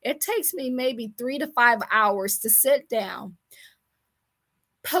 It takes me maybe 3 to 5 hours to sit down,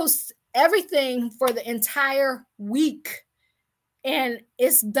 post everything for the entire week. And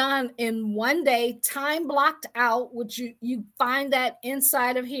it's done in one day, time blocked out, which you find that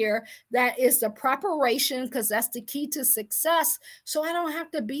inside of here. That is the preparation, because that's the key to success. So I don't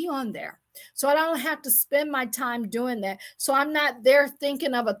have to be on there. So I don't have to spend my time doing that. So I'm not there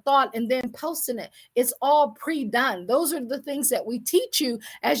thinking of a thought and then posting it. It's all pre-done. Those are the things that we teach you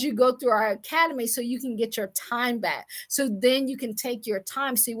as you go through our academy so you can get your time back. So then you can take your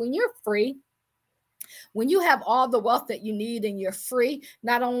time. See, when you're free, when you have all the wealth that you need and you're free,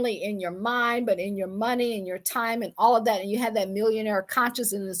 not only in your mind, but in your money and your time and all of that, and you have that millionaire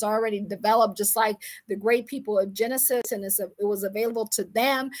consciousness and it's already developed, just like the great people of Genesis, and it was available to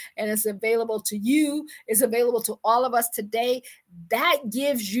them and it's available to you, it's available to all of us today. That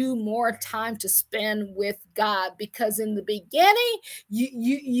gives you more time to spend with God, because in the beginning,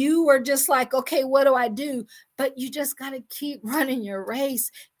 you were just like, okay, what do I do? But you just got to keep running your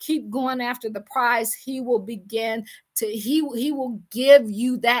race, keep going after the prize. He will begin to, he will give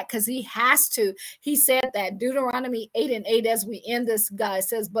you that, because he has to. He said that Deuteronomy 8:8, as we end this, guy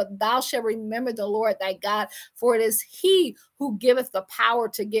says, but thou shalt remember the Lord thy God, for it is he who giveth the power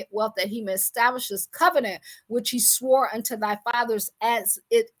to get wealth, that he may establish his covenant, which he swore unto thy fathers, as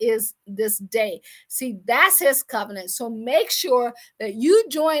it is this day. See, that's his covenant. So make sure that you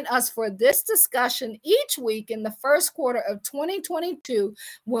join us for this discussion each week in the first quarter of 2022,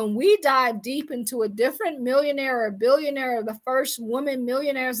 when we dive deep into a different millionaire or billionaire, or the first woman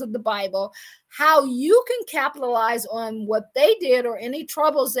millionaires of the Bible, how you can capitalize on what they did, or any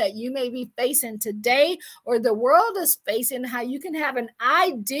troubles that you may be facing today or the world is facing, how you can have an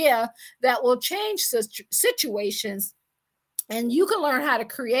idea that will change situations. And you can learn how to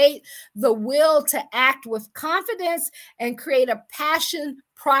create the will to act with confidence and create a passion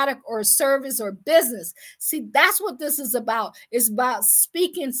product or service or business. See, that's what this is about. It's about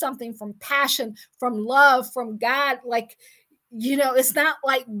speaking something from passion, from love, from God. Like, it's not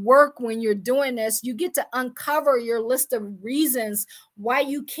like work when you're doing this. You get to uncover your list of reasons why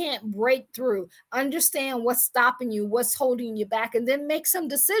you can't break through, understand what's stopping you, what's holding you back, and then make some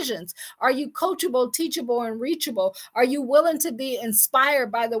decisions. Are you coachable, teachable, and reachable? Are you willing to be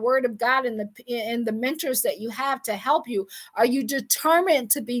inspired by the word of God and the mentors that you have to help you? Are you determined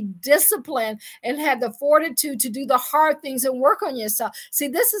to be disciplined and have the fortitude to do the hard things and work on yourself? See,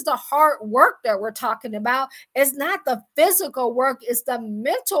 this is the hard work that we're talking about. It's not the physical work, it's the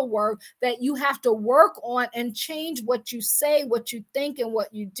mental work that you have to work on and change what you say, what you think, and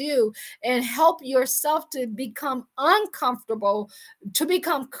what you do, and help yourself to become comfortable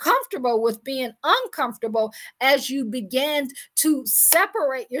with being uncomfortable, as you begin to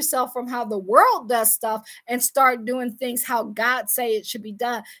separate yourself from how the world does stuff and start doing things how God say it should be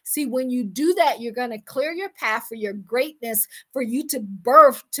done. See, when you do that, you're going to clear your path for your greatness, for you to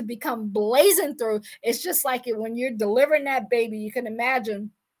birth, to become blazing through. It's just like it when you're delivering that baby. You can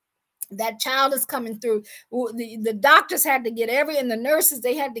imagine That child is coming through. The doctors had to get and the nurses,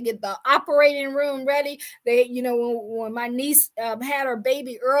 they had to get the operating room ready. They, when my niece had her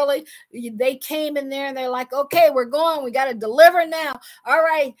baby early, they came in there and they're like, okay, we're going. We got to deliver now. All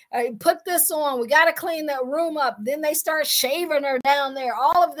right, put this on. We got to clean that room up. Then they start shaving her down there.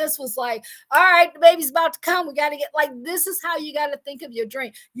 All of this was like, all right, the baby's about to come. We got to get, like, this is how you got to think of your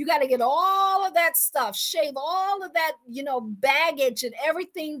dream. You got to get all of that stuff, shave all of that, baggage and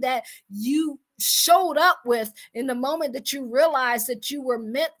everything that you showed up with in the moment that you realized that you were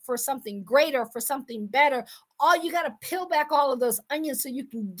meant for something greater, for something better. All you got to peel back all of those onions so you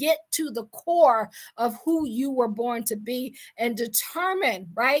can get to the core of who you were born to be, and determine,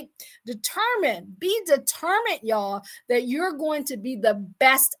 right? Be determined, y'all, that you're going to be the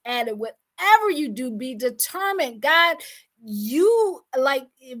best at it. Whatever you do, be determined. God,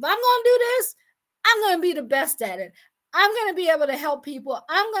 if I'm going to do this, I'm going to be the best at it. I'm going to be able to help people.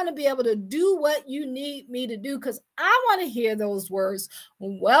 I'm going to be able to do what you need me to do, because I want to hear those words.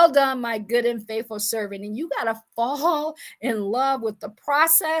 Well done, my good and faithful servant. And you got to fall in love with the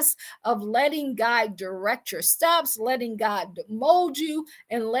process of letting God direct your steps, letting God mold you,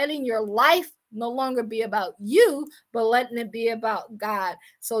 and letting your life no longer be about you, but letting it be about God.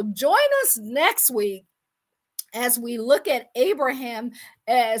 So join us next week as we look at Abraham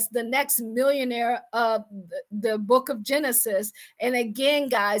as the next millionaire of the book of Genesis. And again,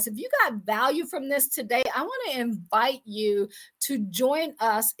 guys, if you got value from this today, I want to invite you to join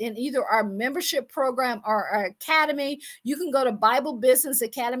us in either our membership program or our academy. You can go to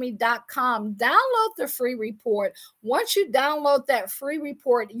BibleBusinessAcademy.com, download the free report. Once you download that free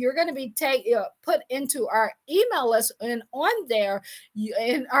report, you're going to be put into our email list, and on there,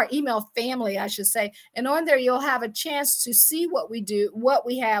 in our email family, I should say, and on there, you'll have a chance to see what we do, what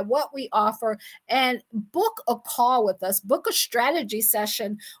we have, what we offer, and book a call with us, book a strategy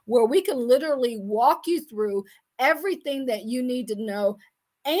session where we can literally walk you through everything that you need to know,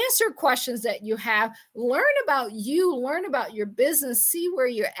 answer questions that you have, learn about you, learn about your business, see where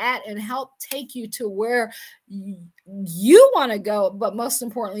you're at, and help take you to where you want to go, but most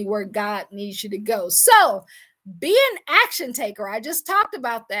importantly, where God needs you to go. So be an action taker. I just talked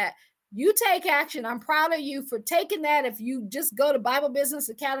about that. You take action. I'm proud of you for taking that. If you just go to Bible Business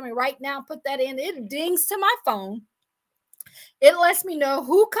Academy right now, put that in, it dings to my phone. It lets me know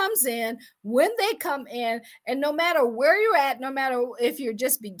who comes in, when they come in, and no matter where you're at, no matter if you're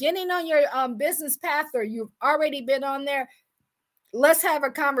just beginning on your business path or you've already been on there, let's have a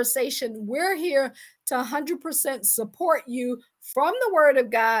conversation. We're here to 100% support you from the Word of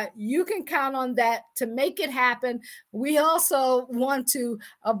God. You can count on that to make it happen. We also want to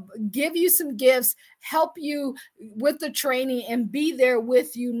give you some gifts, help you with the training, and be there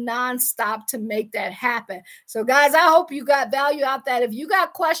with you nonstop to make that happen. So, guys, I hope you got value out that. If you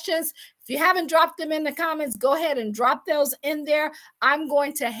got questions, if you haven't dropped them in the comments, go ahead and drop those in there. I'm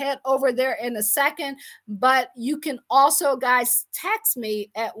going to head over there in a second, but you can also, guys, text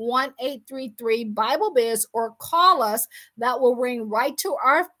me at 1-833-BIBLE-BIZ or call us. That will ring right to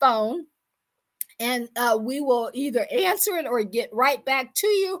our phone. And we will either answer it or get right back to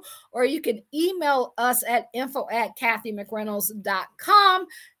you, or you can email us at info@kathymcreynolds.com.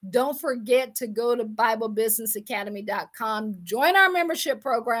 Don't forget to go to BibleBusinessAcademy.com, join our membership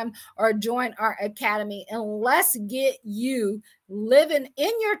program, or join our academy, and let's get you living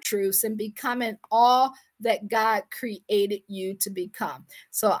in your truths and becoming all that God created you to become.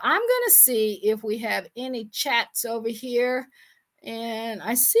 So I'm going to see if we have any chats over here. And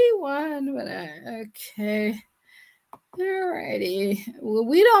I see one, but okay. Alrighty. Well,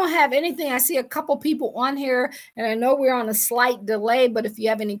 we don't have anything. I see a couple people on here, and I know we're on a slight delay, but if you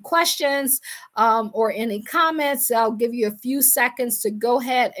have any questions or any comments, I'll give you a few seconds to go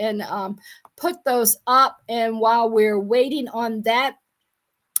ahead and put those up. And while we're waiting on that,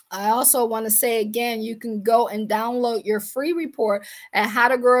 I also want to say again, you can go and download your free report at How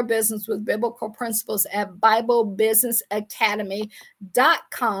to Grow a Business with Biblical Principles at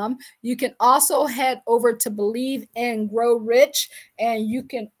BibleBusinessAcademy.com. You can also head over to Believe and Grow Rich, and you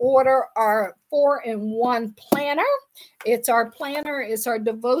can order our 4-in-1 planner. It's our planner, it's our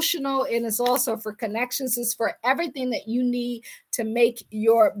devotional, and it's also for connections. It's for everything that you need to make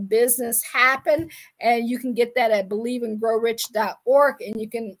your business happen. And you can get that at believeandgrowrich.org. And you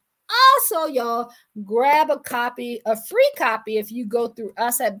can also, y'all, grab a free copy, if you go through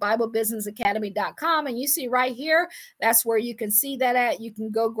us at BibleBusinessAcademy.com. And you see right here, that's where you can see that at. You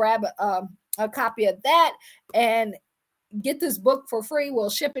can go grab a copy of that. And get this book for free. We'll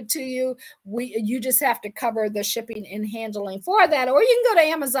ship it to you. You just have to cover the shipping and handling for that. Or you can go to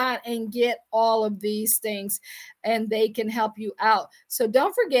Amazon and get all of these things, and they can help you out. So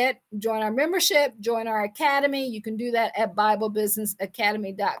don't forget, join our membership, join our academy. You can do that at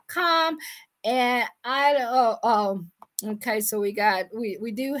BibleBusinessAcademy.com. And okay, so we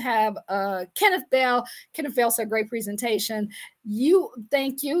do have Kenneth Bell. Kenneth Bell said great presentation.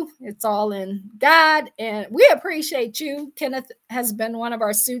 Thank you. It's all in God, and we appreciate you. Kenneth has been one of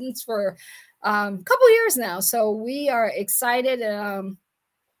our students for a couple years now, so we are excited.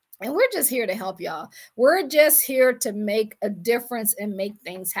 And we're just here to help y'all. We're just here to make a difference and make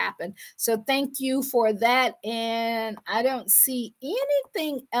things happen. So thank you for that. And I don't see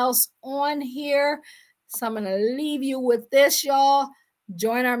anything else on here. So I'm going to leave you with this, y'all.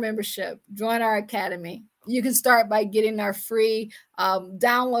 Join our membership, join our academy. You can start by getting our free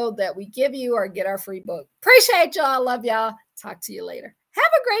download that we give you, or get our free book. Appreciate y'all. Love y'all. Talk to you later. Have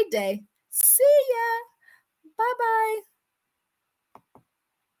a great day. See ya.